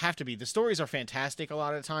doesn't have to be. The stories are fantastic a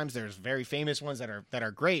lot of times. There's very famous ones that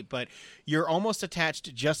are great, but you're almost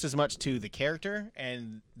attached just as much to the character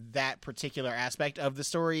and that particular aspect of the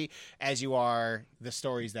story as you are the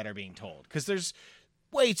stories that are being told. Because there's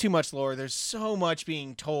way too much lore. There's so much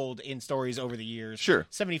being told in stories over the years. Sure.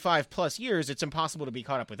 75 plus years, it's impossible to be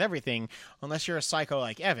caught up with everything unless you're a psycho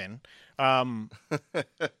like Evan.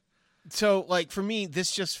 So, like, for me,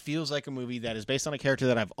 this just feels like a movie that is based on a character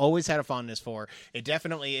that I've always had a fondness for. It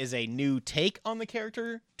definitely is a new take on the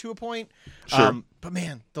character to a point. Sure. But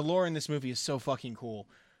man, the lore in this movie is so fucking cool.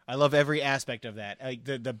 I love every aspect of that. Like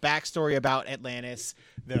the backstory about Atlantis,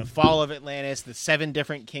 the fall of Atlantis, the 7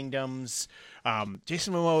 different kingdoms.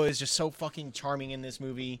 Jason Momoa is just so fucking charming in this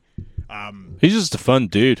movie. He's just a fun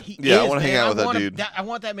dude. Yeah, I wanna hang out with that dude. I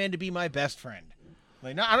want that man to be my best friend.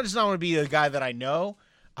 Like, I don't just want to be a guy that I know.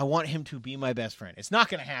 I want him to be my best friend. It's not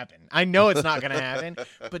going to happen. I know it's not going to happen,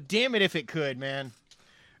 but damn it if it could, man.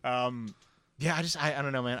 Yeah, I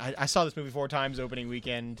don't know, man. I saw this movie 4 times opening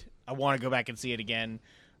weekend. I want to go back and see it again.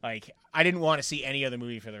 Like, I didn't want to see any other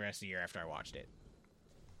movie for the rest of the year after I watched it.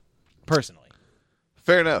 Personally.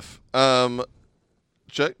 Fair enough.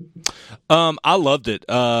 Chuck? I loved it.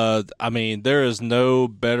 I mean, there is no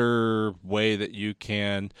better way that you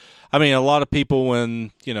can. I mean, a lot of people,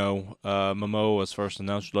 when, Momoa was first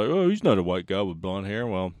announced, like, oh, he's not a white guy with blonde hair.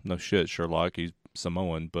 Well, no shit, Sherlock. He's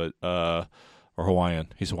Samoan, but, or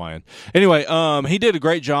Hawaiian. He's Hawaiian. Anyway, he did a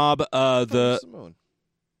great job. Samoan.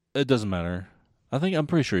 It doesn't matter. I'm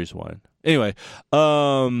pretty sure he's Hawaiian. Anyway,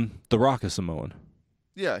 The Rock is Samoan.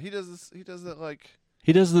 Yeah, he does this. He does that, like.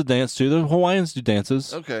 He does the dance too. The Hawaiians do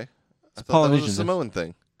dances. Okay. I thought that was Polynesian a Samoan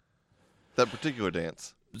thing. That particular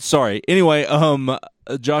dance. Sorry. Anyway,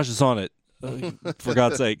 Josh is on it. For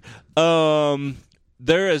God's sake.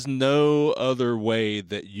 There is no other way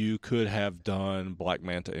that you could have done Black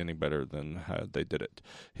Manta any better than how they did it.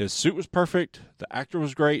 His suit was perfect. The actor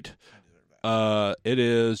was great. It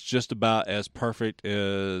is just about as perfect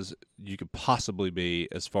as you could possibly be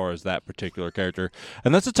as far as that particular character.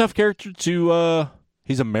 And that's a tough character to...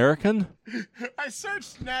 He's American? I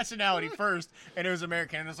searched nationality first, and it was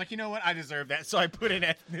American. And I was like, you know what? I deserve that. So I put in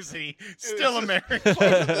ethnicity. Still American.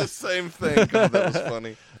 The same thing. God, that was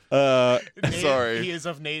funny. Sorry. He is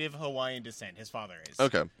of native Hawaiian descent. His father is.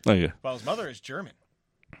 Okay. Oh, yeah. Well, his mother is German.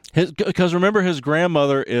 Because remember, his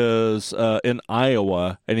grandmother is in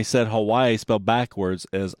Iowa, and he said Hawaii spelled backwards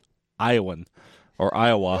as Iowan or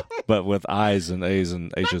Iowa, but with I's and A's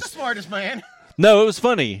and Not H's. the smartest man. No, it was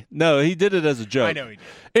funny. No, he did it as a joke. I know he did.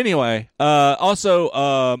 Anyway, also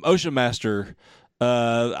Ocean Master.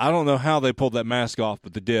 I don't know how they pulled that mask off,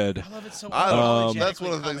 but they did. I love it so I don't much. know. That's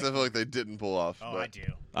one of the things I feel like they didn't pull off. Oh, but I do.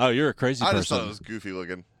 Oh, you're a crazy I person. just thought it was goofy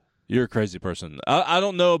looking. You're a crazy person. I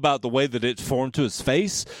don't know about the way that it formed to his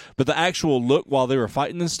face, but the actual look while they were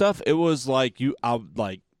fighting and stuff, it was like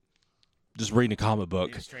just reading a comic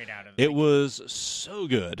book. Just straight out of the It was so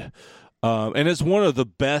good. And it's one of the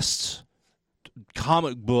best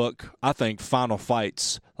comic book, I think, final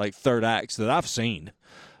fights, like third acts that I've seen.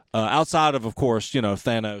 Outside of course,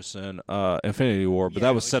 Thanos and Infinity War, but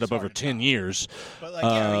that was set up over 10 years. But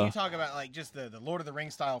I mean, you talk about like just the Lord of the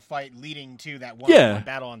Rings style fight leading to that one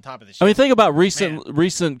battle on top of the ship. I mean, think about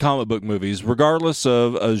recent comic book movies, regardless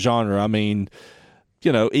of a genre. I mean,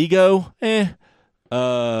 Ego,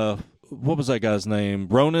 what was that guy's name?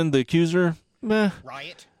 Ronan the Accuser? Meh.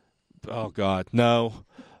 Riot. Oh God, no.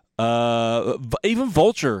 Even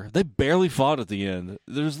Vulture, they barely fought at the end.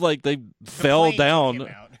 There's they fell plane down. took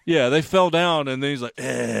him out. Yeah, they fell down, and then he's like,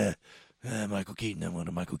 Michael Keaton, I want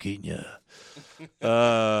a Michael Keaton,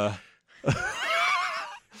 yeah.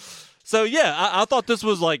 So yeah, I thought this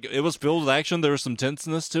was like it was filled with action. There was some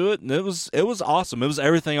tenseness to it, and it was awesome. It was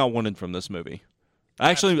everything I wanted from this movie.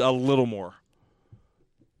 Actually, a little more.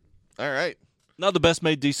 All right. Not the best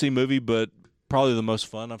made DC movie, but probably the most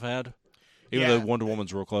fun I've had. Even Yeah. though Wonder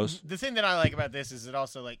Woman's real close. The thing that I like about this is it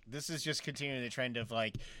also like this is just continuing the trend of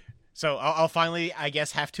like. So I'll finally, I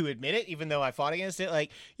guess, have to admit it, even though I fought against it.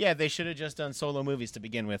 Like, yeah, they should have just done solo movies to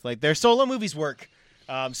begin with. Like, their solo movies work.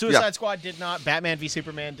 Suicide Squad did not. Batman v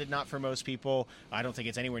Superman did not for most people. I don't think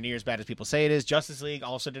it's anywhere near as bad as people say it is. Justice League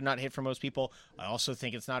also did not hit for most people. I also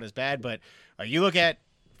think it's not as bad. But you look at,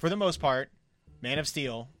 for the most part, Man of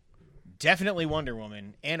Steel, definitely Wonder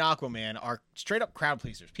Woman, and Aquaman are straight up crowd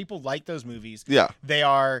pleasers. People like those movies. Yeah. They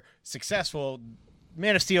are successful.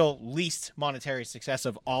 Man of Steel, least monetary success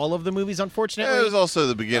of all of the movies, unfortunately. It was also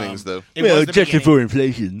the beginnings, though. It was the beginning.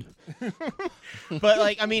 inflation. But,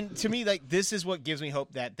 like, I mean, to me, like, this is what gives me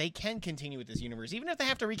hope that they can continue with this universe. Even if they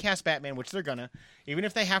have to recast Batman, which they're gonna. Even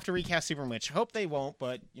if they have to recast Superman, which I hope they won't,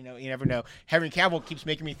 but, you know, you never know. Henry Cavill keeps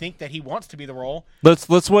making me think that he wants to be the role. Let's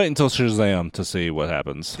wait until Shazam to see what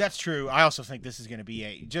happens. That's true. I also think this is going to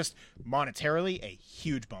be just monetarily a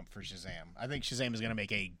huge bump for Shazam. I think Shazam is going to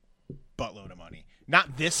make a buttload of money.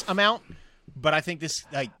 Not this amount, but I think this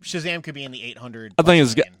Shazam could be in the 800. I think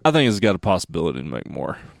it's got a possibility to make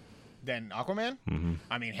more. Than Aquaman. Mm-hmm.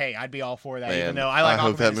 I mean, hey, I'd be all for that. Man, Even though I like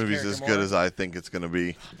hope Aquaman that as a movie's character as more. good as I think it's going to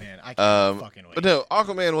be. Man, I can't fucking wait. But no,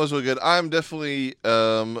 Aquaman was really good. I'm definitely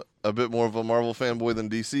a bit more of a Marvel fanboy than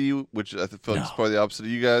DC, which I feel like is probably the opposite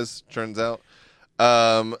of you guys, turns out.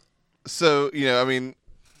 So, you know, I mean,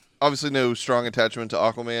 obviously no strong attachment to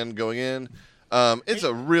Aquaman going in. It's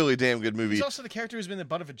a really damn good movie. He's also the character who's been the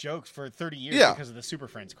butt of a joke for 30 years Yeah. because of the Super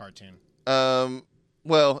Friends cartoon.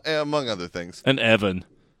 Well, among other things. And Evan.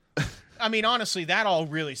 I mean, honestly, that all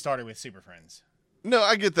really started with Super Friends. No,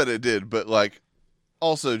 I get that it did, but like,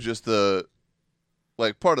 also just the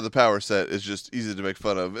part of the power set is just easy to make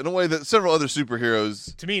fun of in a way that several other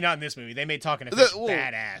superheroes. To me, not in this movie. They made Talking to Fish Well,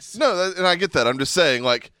 badass. No, and I get that. I'm just saying,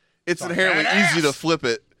 like, it's Talk inherently badass. easy to flip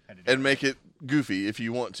it Had to do and make it goofy if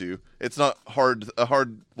you want to. It's not a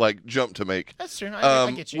hard like jump to make. That's true.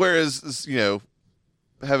 I get you. Whereas, you know,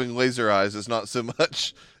 having laser eyes is not so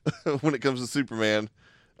much when it comes to Superman.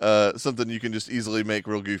 Something you can just easily make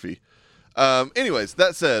real goofy. Anyways,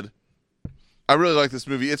 that said, I really like this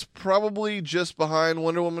movie. It's probably just behind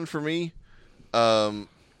Wonder Woman for me.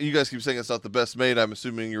 You guys keep saying it's not the best made. I'm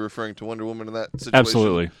assuming you're referring to Wonder Woman in that situation.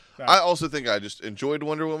 Absolutely. I also think I just enjoyed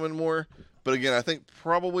Wonder Woman more. But again, I think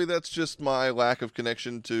probably that's just my lack of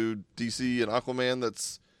connection to DC and Aquaman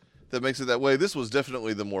that makes it that way. This was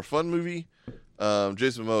definitely the more fun movie.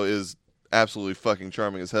 Jason Momoa is absolutely fucking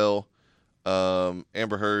charming as hell.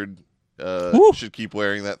 Amber Heard should keep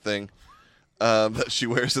wearing that thing that she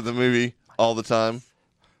wears in the movie all the time.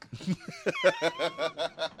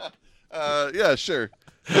 Yeah, sure.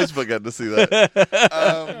 Facebook got to see that.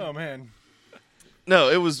 Oh, man. No,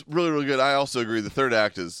 it was really, really good. I also agree the third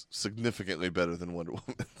act is significantly better than Wonder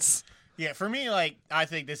Woman's. Yeah, for me, like, I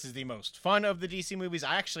think this is the most fun of the DC movies.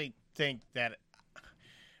 I actually think that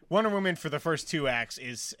Wonder Woman for the first two acts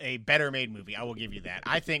is a better made movie. I will give you that.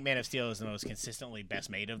 I think Man of Steel is the most consistently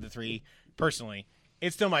best made of the three. Personally,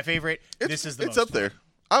 it's still my favorite. This is the it's most up there.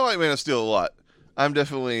 I like Man of Steel a lot. I'm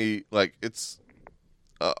definitely like it's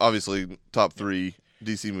obviously top 3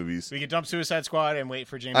 DC movies. We can dump Suicide Squad and wait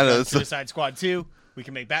for James I know, Gunn's that's- Suicide Squad 2. We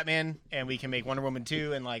can make Batman and we can make Wonder Woman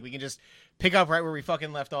 2, and like we can just pick up right where we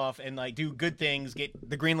fucking left off and like do good things, get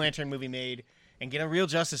the Green Lantern movie made, and get a real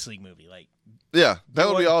Justice League movie. Like, Yeah, that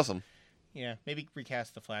would be what? awesome. yeah, maybe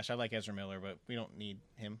recast the Flash. I like Ezra Miller, but we don't need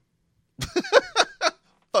him.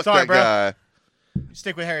 Fuck Sorry, that bro. guy.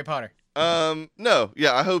 Stick with Harry Potter. No,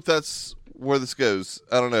 yeah, I hope that's where this goes.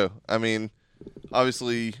 I don't know. I mean,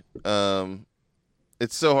 obviously,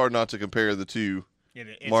 it's so hard not to compare the two.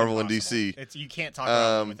 It's Marvel and impossible. DC. It's you can't talk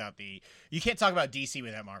about them without the. You can't talk about DC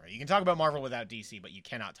without Marvel. You can talk about Marvel without DC, but you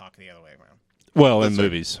cannot talk the other way around. Well, in That's right.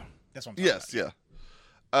 movies. That's what I'm talking Yes, about.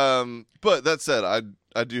 yeah. But that said,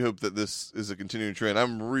 I do hope that this is a continuing trend.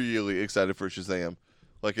 I'm really excited for Shazam.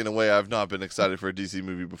 Like, in a way I've not been excited for a DC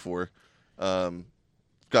movie before.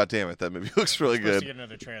 God damn it, that movie looks really We're supposed to good. get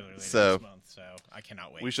another trailer later So- this month, so I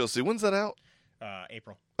cannot wait. We shall see. When's that out?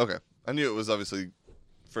 April. Okay. I knew it was obviously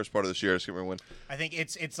first part of this year. I just can't remember when. I think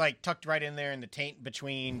it's like tucked right in there in the taint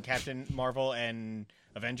between Captain Marvel and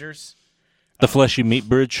Avengers. The fleshy meat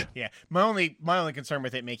bridge. Yeah, my only concern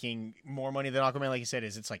with it making more money than Aquaman, like you said,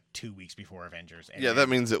 is it's like 2 weeks before Avengers. And Yeah, that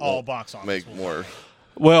means it all won't box office make will more.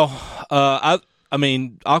 Well, I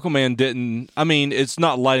mean, Aquaman didn't. I mean, it's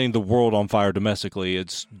not lighting the world on fire domestically.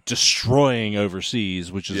 It's destroying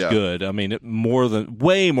overseas, which is Yeah. good. I mean,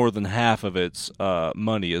 way more than half of its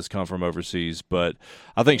money has come from overseas. But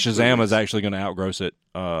I think Shazam is actually going to outgross it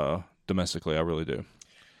domestically. I really do.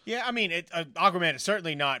 Yeah, I mean, Aquaman is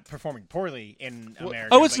certainly not performing poorly in America.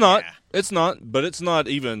 Oh, it's but not. yeah. It's not. But it's not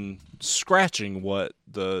even scratching what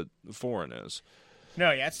the foreign is. No,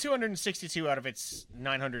 yeah, it's 262 out of its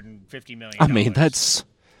 950 million. I mean, that's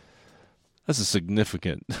a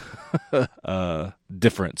significant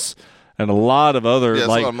difference, and a lot of other Yeah, it's a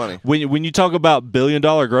like lot of money. when you talk about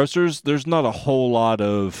billion-dollar grossers, there's not a whole lot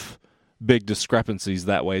of big discrepancies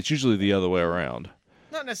that way. It's usually the other way around.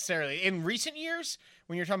 Not necessarily. In recent years,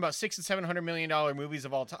 when you're talking about $600 and $700 million movies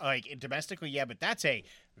of all time, like domestically, yeah, but that's a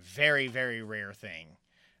very, very rare thing.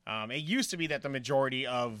 It used to be that the majority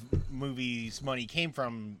of movies' money came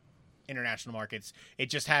from international markets. It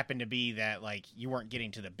just happened to be that like you weren't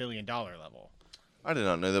getting to the $1 billion level. I did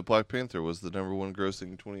not know that Black Panther was the #1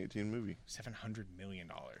 grossing 2018 movie. $700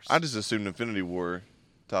 million. I just assumed Infinity War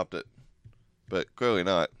topped it, but clearly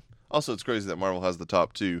not. Also, it's crazy that Marvel has the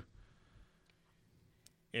top 2.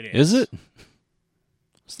 It is. Is it?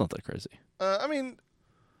 It's not that crazy. I mean,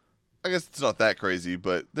 I guess it's not that crazy,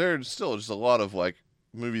 but there's still just a lot of like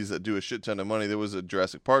movies that do a shit ton of money. There was a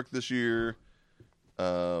Jurassic Park this year.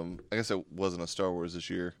 I guess it wasn't a Star Wars this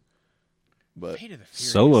year, but Fate of the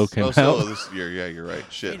Furious. Solo came out. Solo this year. Yeah, you're right.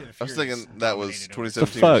 Shit, Fate of the I was Furious thinking that was dominated over 2017 for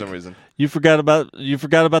The some fuck? reason. You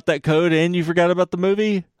forgot about that code, and you forgot about the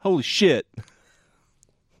movie. Holy shit!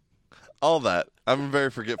 All that. I'm a very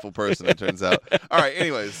forgetful person. It turns out. All right.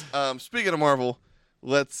 Anyways, speaking of Marvel,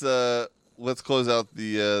 let's close out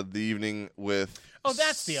the evening with. Oh,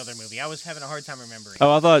 that's the other movie. I was having a hard time remembering.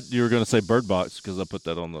 Oh, I thought you were going to say Bird Box because I put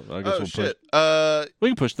that on the. I guess Oh we'll shit. we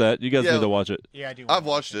can push that. You guys Yeah. need to watch it. Yeah, I do. I've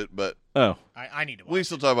watched it, but Oh, I need to watch we it.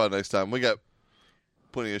 still talk about it next time. We got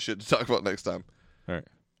plenty of shit to talk about next time. all right.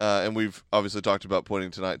 And we've obviously talked about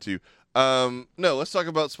pointing tonight too. No, let's talk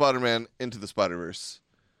about Spider-Man Into the Spider-Verse.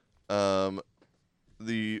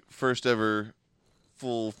 The first ever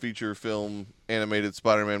full feature film animated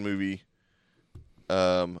Spider-Man movie.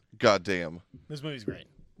 Goddamn, This movie's great.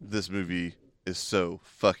 this movie is so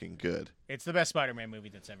fucking good. It's the best Spider-Man movie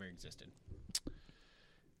that's ever existed.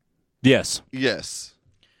 Yes. Yes,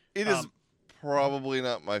 it is Um, probably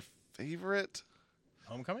not my favorite.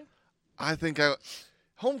 Homecoming? I think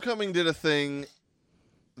Homecoming did a thing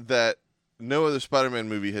that no other Spider-Man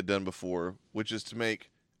movie had done before, which is to make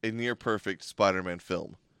a near perfect Spider-Man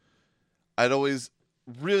film. I'd always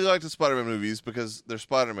really liked the Spider-Man movies because they're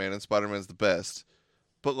Spider-Man and Spider-Man's the best.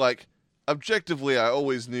 But like objectively, I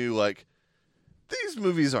always knew like these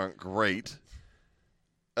movies aren't great.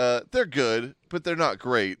 They're good, but they're not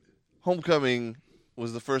great. Homecoming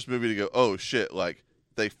was the first movie to go, oh shit, like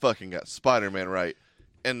they fucking got Spider-Man right.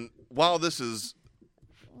 And while this is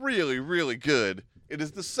really, really good, it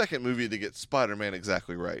is the second movie to get Spider-Man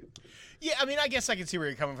exactly right. Yeah, I mean, I guess I can see where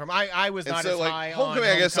you're coming from. I was And not so, as like, high Homecoming,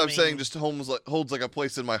 on I guess I'm Homecoming. saying just holds like a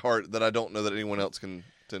place in my heart that I don't know that anyone else can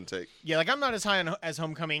take. Yeah, like I'm not as high on as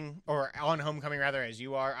Homecoming or on Homecoming rather as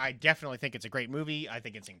you are. I definitely think it's a great movie. I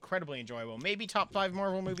think it's incredibly enjoyable. Maybe top 5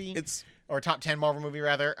 Marvel movie. It's or top 10 Marvel movie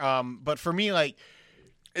rather. But for me, like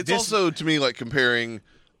it's this- also to me like comparing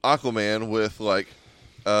Aquaman with like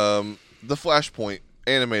the Flashpoint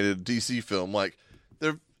animated DC film. Like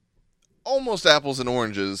they're almost apples and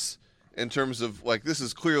oranges in terms of like this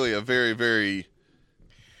is clearly a very, very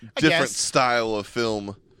different guess. style of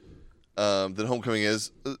film than Homecoming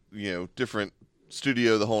is. Different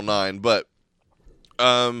studio, the whole nine. But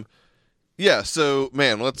yeah. So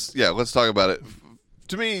man, let's talk about it.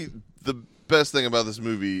 To me, the best thing about this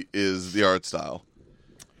movie is the art style.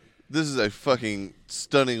 This is a fucking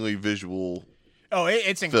stunningly visual. oh,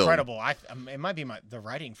 it's Film. incredible. It might be the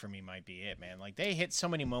writing for me might be it, man. Like they hit so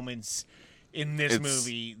many moments in this It's-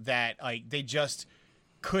 movie that like they just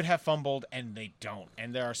could have fumbled and they don't.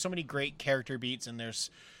 And there are so many great character beats and there's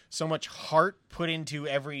so much heart put into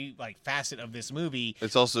every like facet of this movie.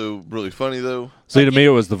 It's also really funny though. See, to me, it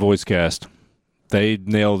was the voice cast. They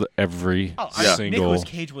nailed every Oh, Yeah. single. Nicolas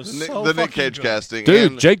Cage was The, so the Nick fucking Cage good. casting,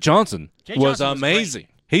 Dude, and Jake Johnson Jake was Johnson was great. amazing.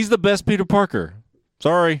 He's the best Peter Parker.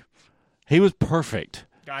 Sorry. He was perfect.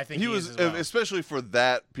 I think he he was is as well. especially for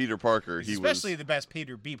that Peter Parker. He Especially was the best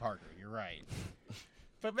Peter B. Parker. You're right.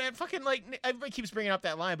 But man, fucking like everybody keeps bringing up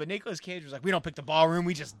that line, but Nicolas Cage was like, "We don't pick the ballroom,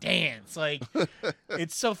 we just dance." Like,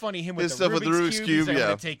 it's so funny him with His the stuff Rubik's, with the Rubik's Cube. Cube, He's like, I'm yeah.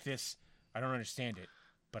 gonna take this. I don't understand it,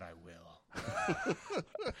 but I will.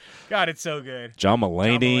 God, it's so good. John John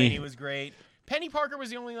Mulaney Mulaney. was great. Penny Parker was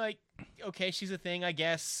the only like okay, she's a thing, I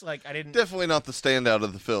guess. Like, I didn't. Definitely not the standout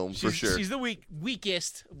of the film, for sure. She's the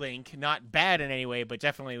weakest Link, not bad in any way, but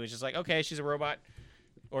definitely was just like, okay, she's a robot,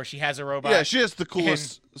 or she has a robot. Yeah, she has the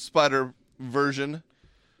coolest spider version,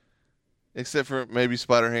 except for maybe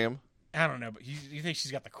Spider-Ham. I don't know, but you think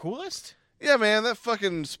she's got the coolest? Yeah, man, that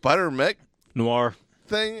fucking spider mech Noir.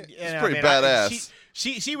 thing is Yeah, no, pretty man, badass.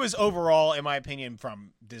 She was overall, in my opinion,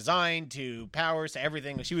 from design to powers to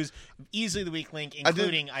everything. She was easily the weak link,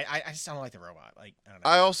 including I just don't like the robot. Like, I don't know.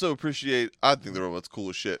 I also appreciate. I think the robot's cool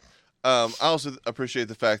as shit. I also appreciate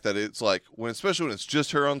the fact that it's like especially when it's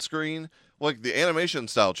just her on screen, like the animation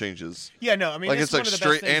style changes. Yeah, no, I mean, like this it's is like one of the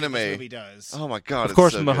straight best things anime. that this movie does. Oh my god! Of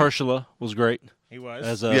course, it's so good. Mahershala was great He was.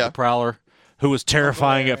 as Yeah. the Prowler, who was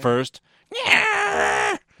terrifying yeah. at first.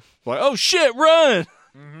 Like, oh shit, run!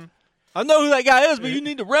 Mm-hmm. I know who that guy is, but you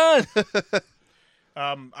need to run.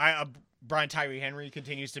 Brian Tyree Henry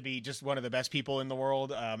continues to be just one of the best people in the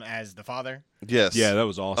world as the father. Yes. Yeah, that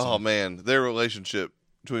was awesome. Oh man, their relationship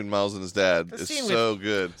between Miles and his dad The is scene so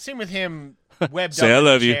good. Same with him webbed Say, up "I in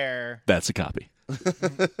love the you." chair. That's a copy.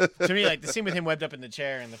 To me, like the scene with him webbed up in the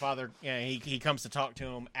chair, and the father, he comes to talk to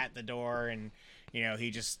him at the door, and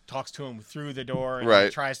he just talks to him through the door, and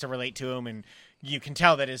Right. tries to relate to him, and you can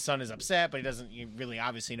tell that his son is upset, but he doesn't really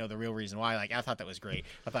obviously know the real reason why. Like, I thought that was great.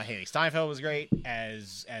 I thought Haley Steinfeld was great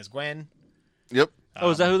as Gwen. Yep. Oh,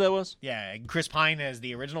 is that who that was? Yeah, and Chris Pine as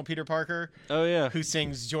the original Peter Parker, Oh yeah. who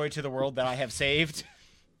sings "Joy to the World That I Have Saved."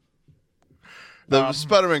 The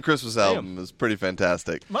Spider-Man Christmas album is pretty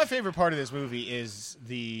fantastic. My favorite part of this movie is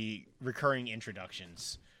the recurring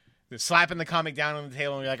introductions. The slapping the comic down on the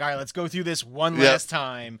table and you're like, all right, let's go through this one last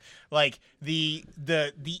time. Like the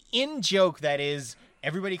in joke that is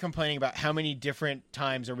everybody complaining about how many different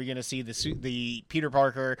times are we going to see the Peter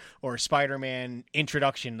Parker or Spider-Man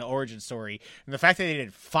introduction, the origin story, and the fact that they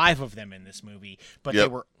did 5 of them in this movie, but they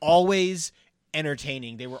were always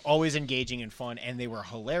entertaining, they were always engaging and fun, and they were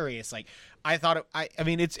hilarious. Like, I thought I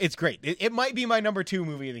mean it's great. It might be my number 2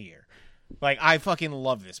 movie of the year. Like, I fucking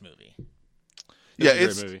love this movie. Yeah, a great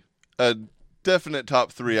it's movie. a definite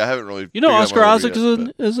top 3. I haven't really. You know, figured out Oscar my Isaac movie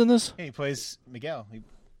yet, is in this. Hey, he plays Miguel.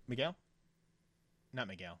 Miguel? Not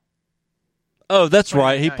Miguel. Oh, that's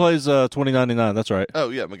right. He 2099. plays 2099. That's right. but- Oh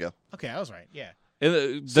yeah, Miguel. Okay, I was right. Yeah.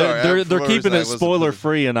 Sorry, They're for whatever keeping reason I it wasn't spoiler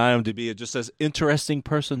free in IMDb. It just says interesting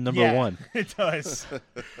person number Yeah, 1. It does.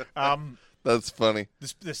 That's funny.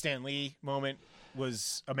 The Stan Lee moment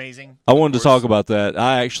was amazing. I wanted to Of course. talk about that.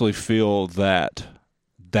 I actually feel that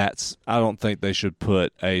I don't think they should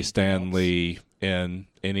put a Stan Lee in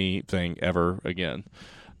anything ever again.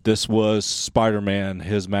 This was Spider-Man,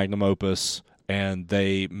 his magnum opus, and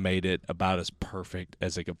they made it about as perfect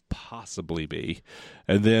as it could possibly be.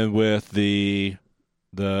 And then with the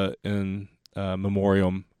in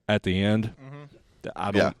memoriam at the end,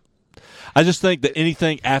 I just think that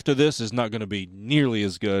anything after this is not going to be nearly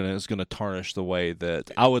as good, and it's going to tarnish the way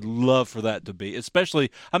that I would love for that to be. Especially,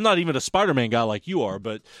 I'm not even a Spider-Man guy like you are,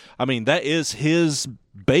 but I mean, that is his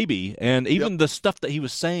baby. And even the stuff that he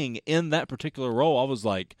was saying in that particular role, I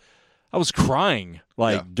was crying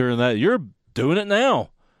during that. You're doing it now.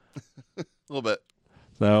 A little bit.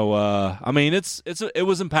 So, I mean, it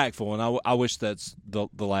was impactful, and I wish that's the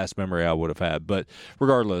last memory I would have had. But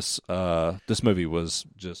regardless, this movie was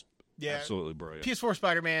just absolutely brilliant. PS4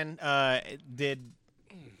 Spider-Man did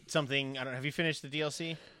something. I don't know. Have you finished the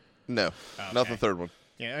DLC? No, not the third one.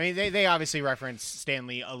 Yeah, I mean, they obviously reference Stan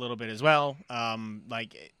Lee a little bit as well.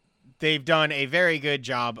 Like, they've done a very good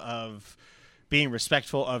job of being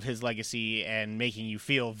respectful of his legacy and making you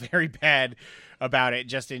feel very bad about it,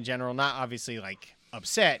 just in general. Not obviously like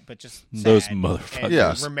upset, but just sad. Those motherfuckers. And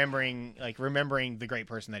Yes. remembering the great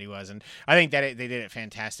person that he was. And I think that they did it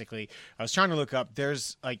fantastically. I was trying to look up.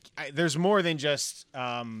 There's there's more than just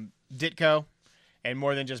Ditko and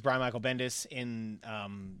more than just Brian Michael Bendis in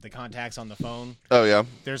the contacts on the phone. Oh yeah,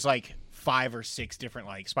 There's like 5 or 6 different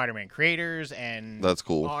like Spider-Man creators and That's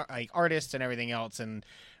cool. Artists and everything else. And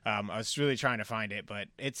I was really trying to find it, but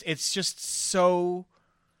it's just so.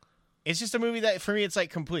 It's just a movie that, for me, it's like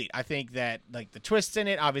complete. I think that like the twists in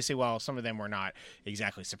it, obviously, while some of them were not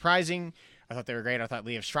exactly surprising, I thought they were great. I thought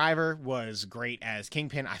Liev Schreiber was great as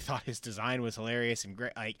Kingpin. I thought his design was hilarious and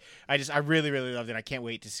great. Like I really, really loved it. I can't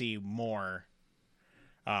wait to see more.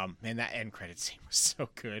 Man, that end credit scene was so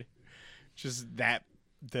good. Just that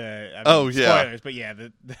spoilers, but yeah,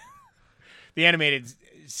 the animated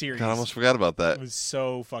series God, I almost forgot about that. was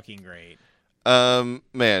so fucking great.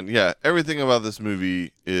 Man, yeah, everything about this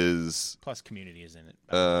movie is Plus, Community is in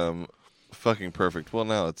it. fucking perfect. Well,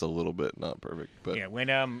 now it's a little bit not perfect, but Yeah,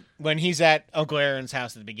 when he's at Uncle Aaron's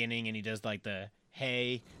house at the beginning and he does like the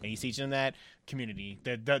hey, and he's teaching them that. Community,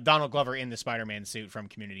 the Donald Glover in the Spider-Man suit from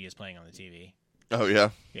Community is playing on the TV. Oh yeah.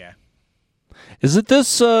 Yeah. Is it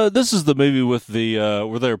this? This is the movie with the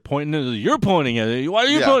where they're pointing at you're pointing at it. Why are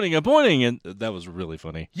you Yeah. pointing? I'm pointing, and that was really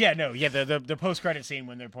funny. Yeah, no, yeah, the post-credit scene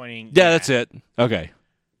when they're pointing. Yeah, that's it. Okay,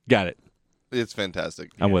 got it. It's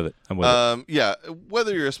fantastic. I'm with it. I'm with it. Yeah,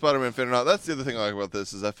 whether you're a Spider-Man fan or not, that's the other thing I like about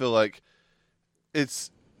this is I feel like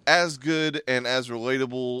it's as good and as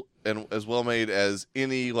relatable and as well made as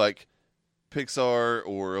any like Pixar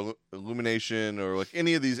or Illumination or like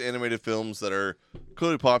any of these animated films that are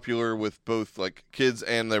clearly popular with both like kids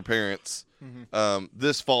and their parents.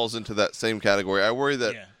 This falls into that same category. I worry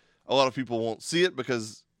that a lot of people won't see it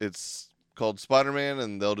because it's called Spider-Man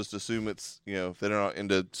and they'll just assume it's, you know, if they're not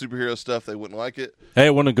into superhero stuff, they wouldn't like it. Hey,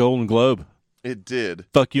 it won a Golden Globe. It did.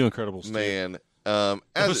 Fuck you, Incredibles. Man. It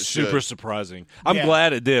As was it super should. surprising. I'm Yeah.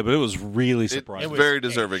 glad it did, but it was really It's surprising. very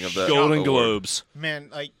deserving of that. Golden award. Globes. Man,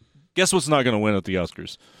 like, Guess what's not going to win at the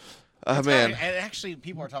Oscars? Man, and actually,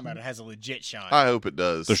 people are talking about it has a legit shot. I hope it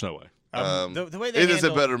does. There's no way. The way they It is a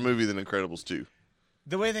handled- better movie than Incredibles 2.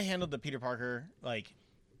 the way they handled the Peter Parker, like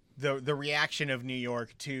the reaction of New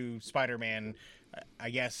York to Spider-Man, I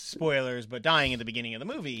guess spoilers, but dying at the beginning of the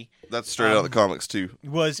movie That's straight out of the comics too.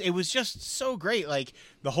 was just so great. Like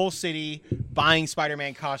the whole city buying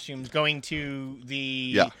Spider-Man costumes, going to the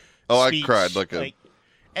Yeah. Oh, I speech, cried like a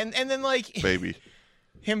and then like baby.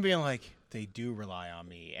 him being like, they do rely on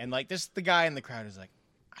me, and like the guy in the crowd is like,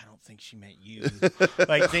 I don't think she meant you.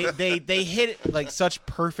 Like they hit like such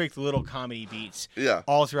perfect little comedy beats Yeah.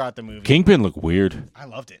 all throughout the movie. Kingpin looked weird. I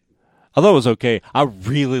loved it. I thought it was okay. I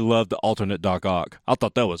really loved the alternate Doc Ock. I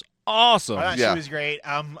thought that was awesome. I thought Yeah. she was great.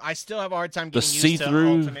 I still have a hard time The getting used to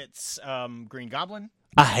see-through- Ultimate's Green Goblin.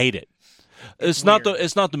 I hate it. It's not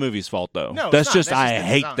the movie's fault though. No, it's that's not. just That's I just the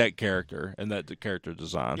hate design. that character and that the character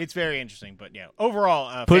design. It's very interesting, but yeah,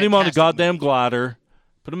 overall, Put him on a fantastic goddamn movie. glider.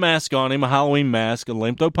 Put a mask on him, a Halloween mask, and let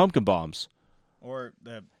him throw pumpkin bombs. Or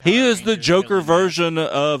the He Power is the Rangers Joker villain. version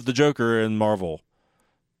of the Joker in Marvel.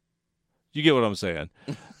 You get what I'm saying.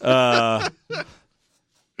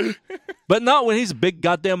 But not when he's a big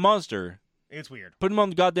goddamn monster. It's weird. Put him on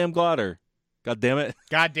the goddamn glider. God damn it.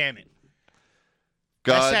 God damn it.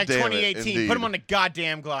 God Hashtag damn 2018. it, indeed. Put him on the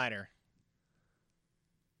goddamn glider.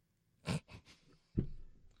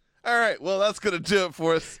 All right, well, that's going to do it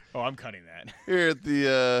for us Oh, I'm cutting that. here at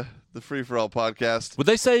the Free For All podcast. Would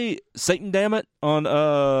they say Satan damn it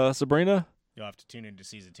on Sabrina? You'll have to tune into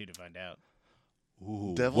season 2 to find out.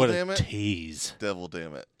 Ooh, Devil what damn a it? tease. Devil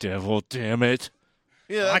damn it. Devil damn it.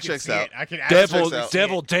 Yeah, I that can checks see out. it. I can Devil absolutely see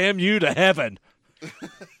devil it. damn you to heaven.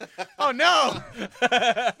 Oh no!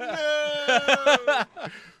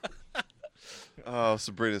 Oh,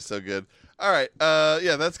 Sabrina's so good. All right,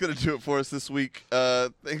 yeah, that's going to do it for us this week.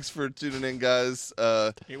 Thanks for tuning in, guys.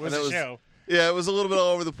 It was I know a show. Yeah, it was a little bit all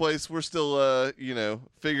over the place. We're still,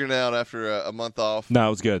 figuring it out after a month off. No, it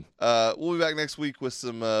was good. We'll be back next week with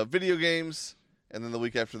some video games, and then the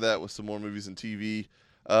week after that with some more movies and TV.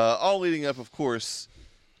 All leading up, of course,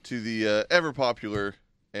 to the ever popular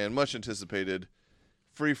and much anticipated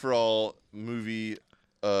Free For All Movie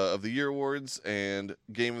of the Year Awards and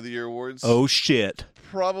Game of the Year Awards. Oh shit.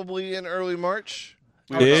 Probably in early March.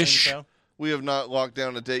 I would assume Ish. so. We have not locked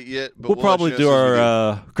down a date yet, but We'll let probably you do know as soon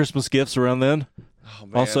as we our Christmas gifts around then. Oh,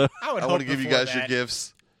 man. Also, I would I hope want to give you before guys your that.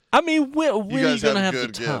 gifts. I mean, when are you guys gonna have have the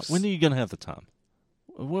good time? gifts. When are you gonna have the time?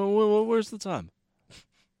 Where's the time?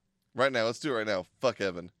 Right now, let's do it right now. Fuck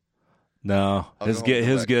Evan. No, I'll his go home and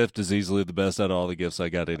go his back. gift is easily the best out of all the gifts I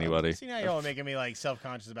got anybody. See now y'all are making me like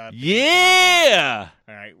self-conscious about. Yeah,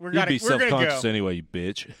 All right, you'd be we're gonna self-conscious go. anyway, you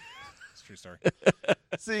bitch. It's a true story.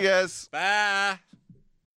 See you guys. Bye.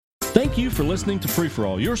 Thank you for listening to Free For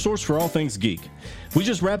All, your source for all things geek. We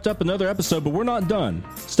just wrapped up another episode, but we're not done.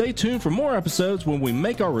 Stay tuned for more episodes when we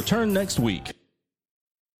make our return next week.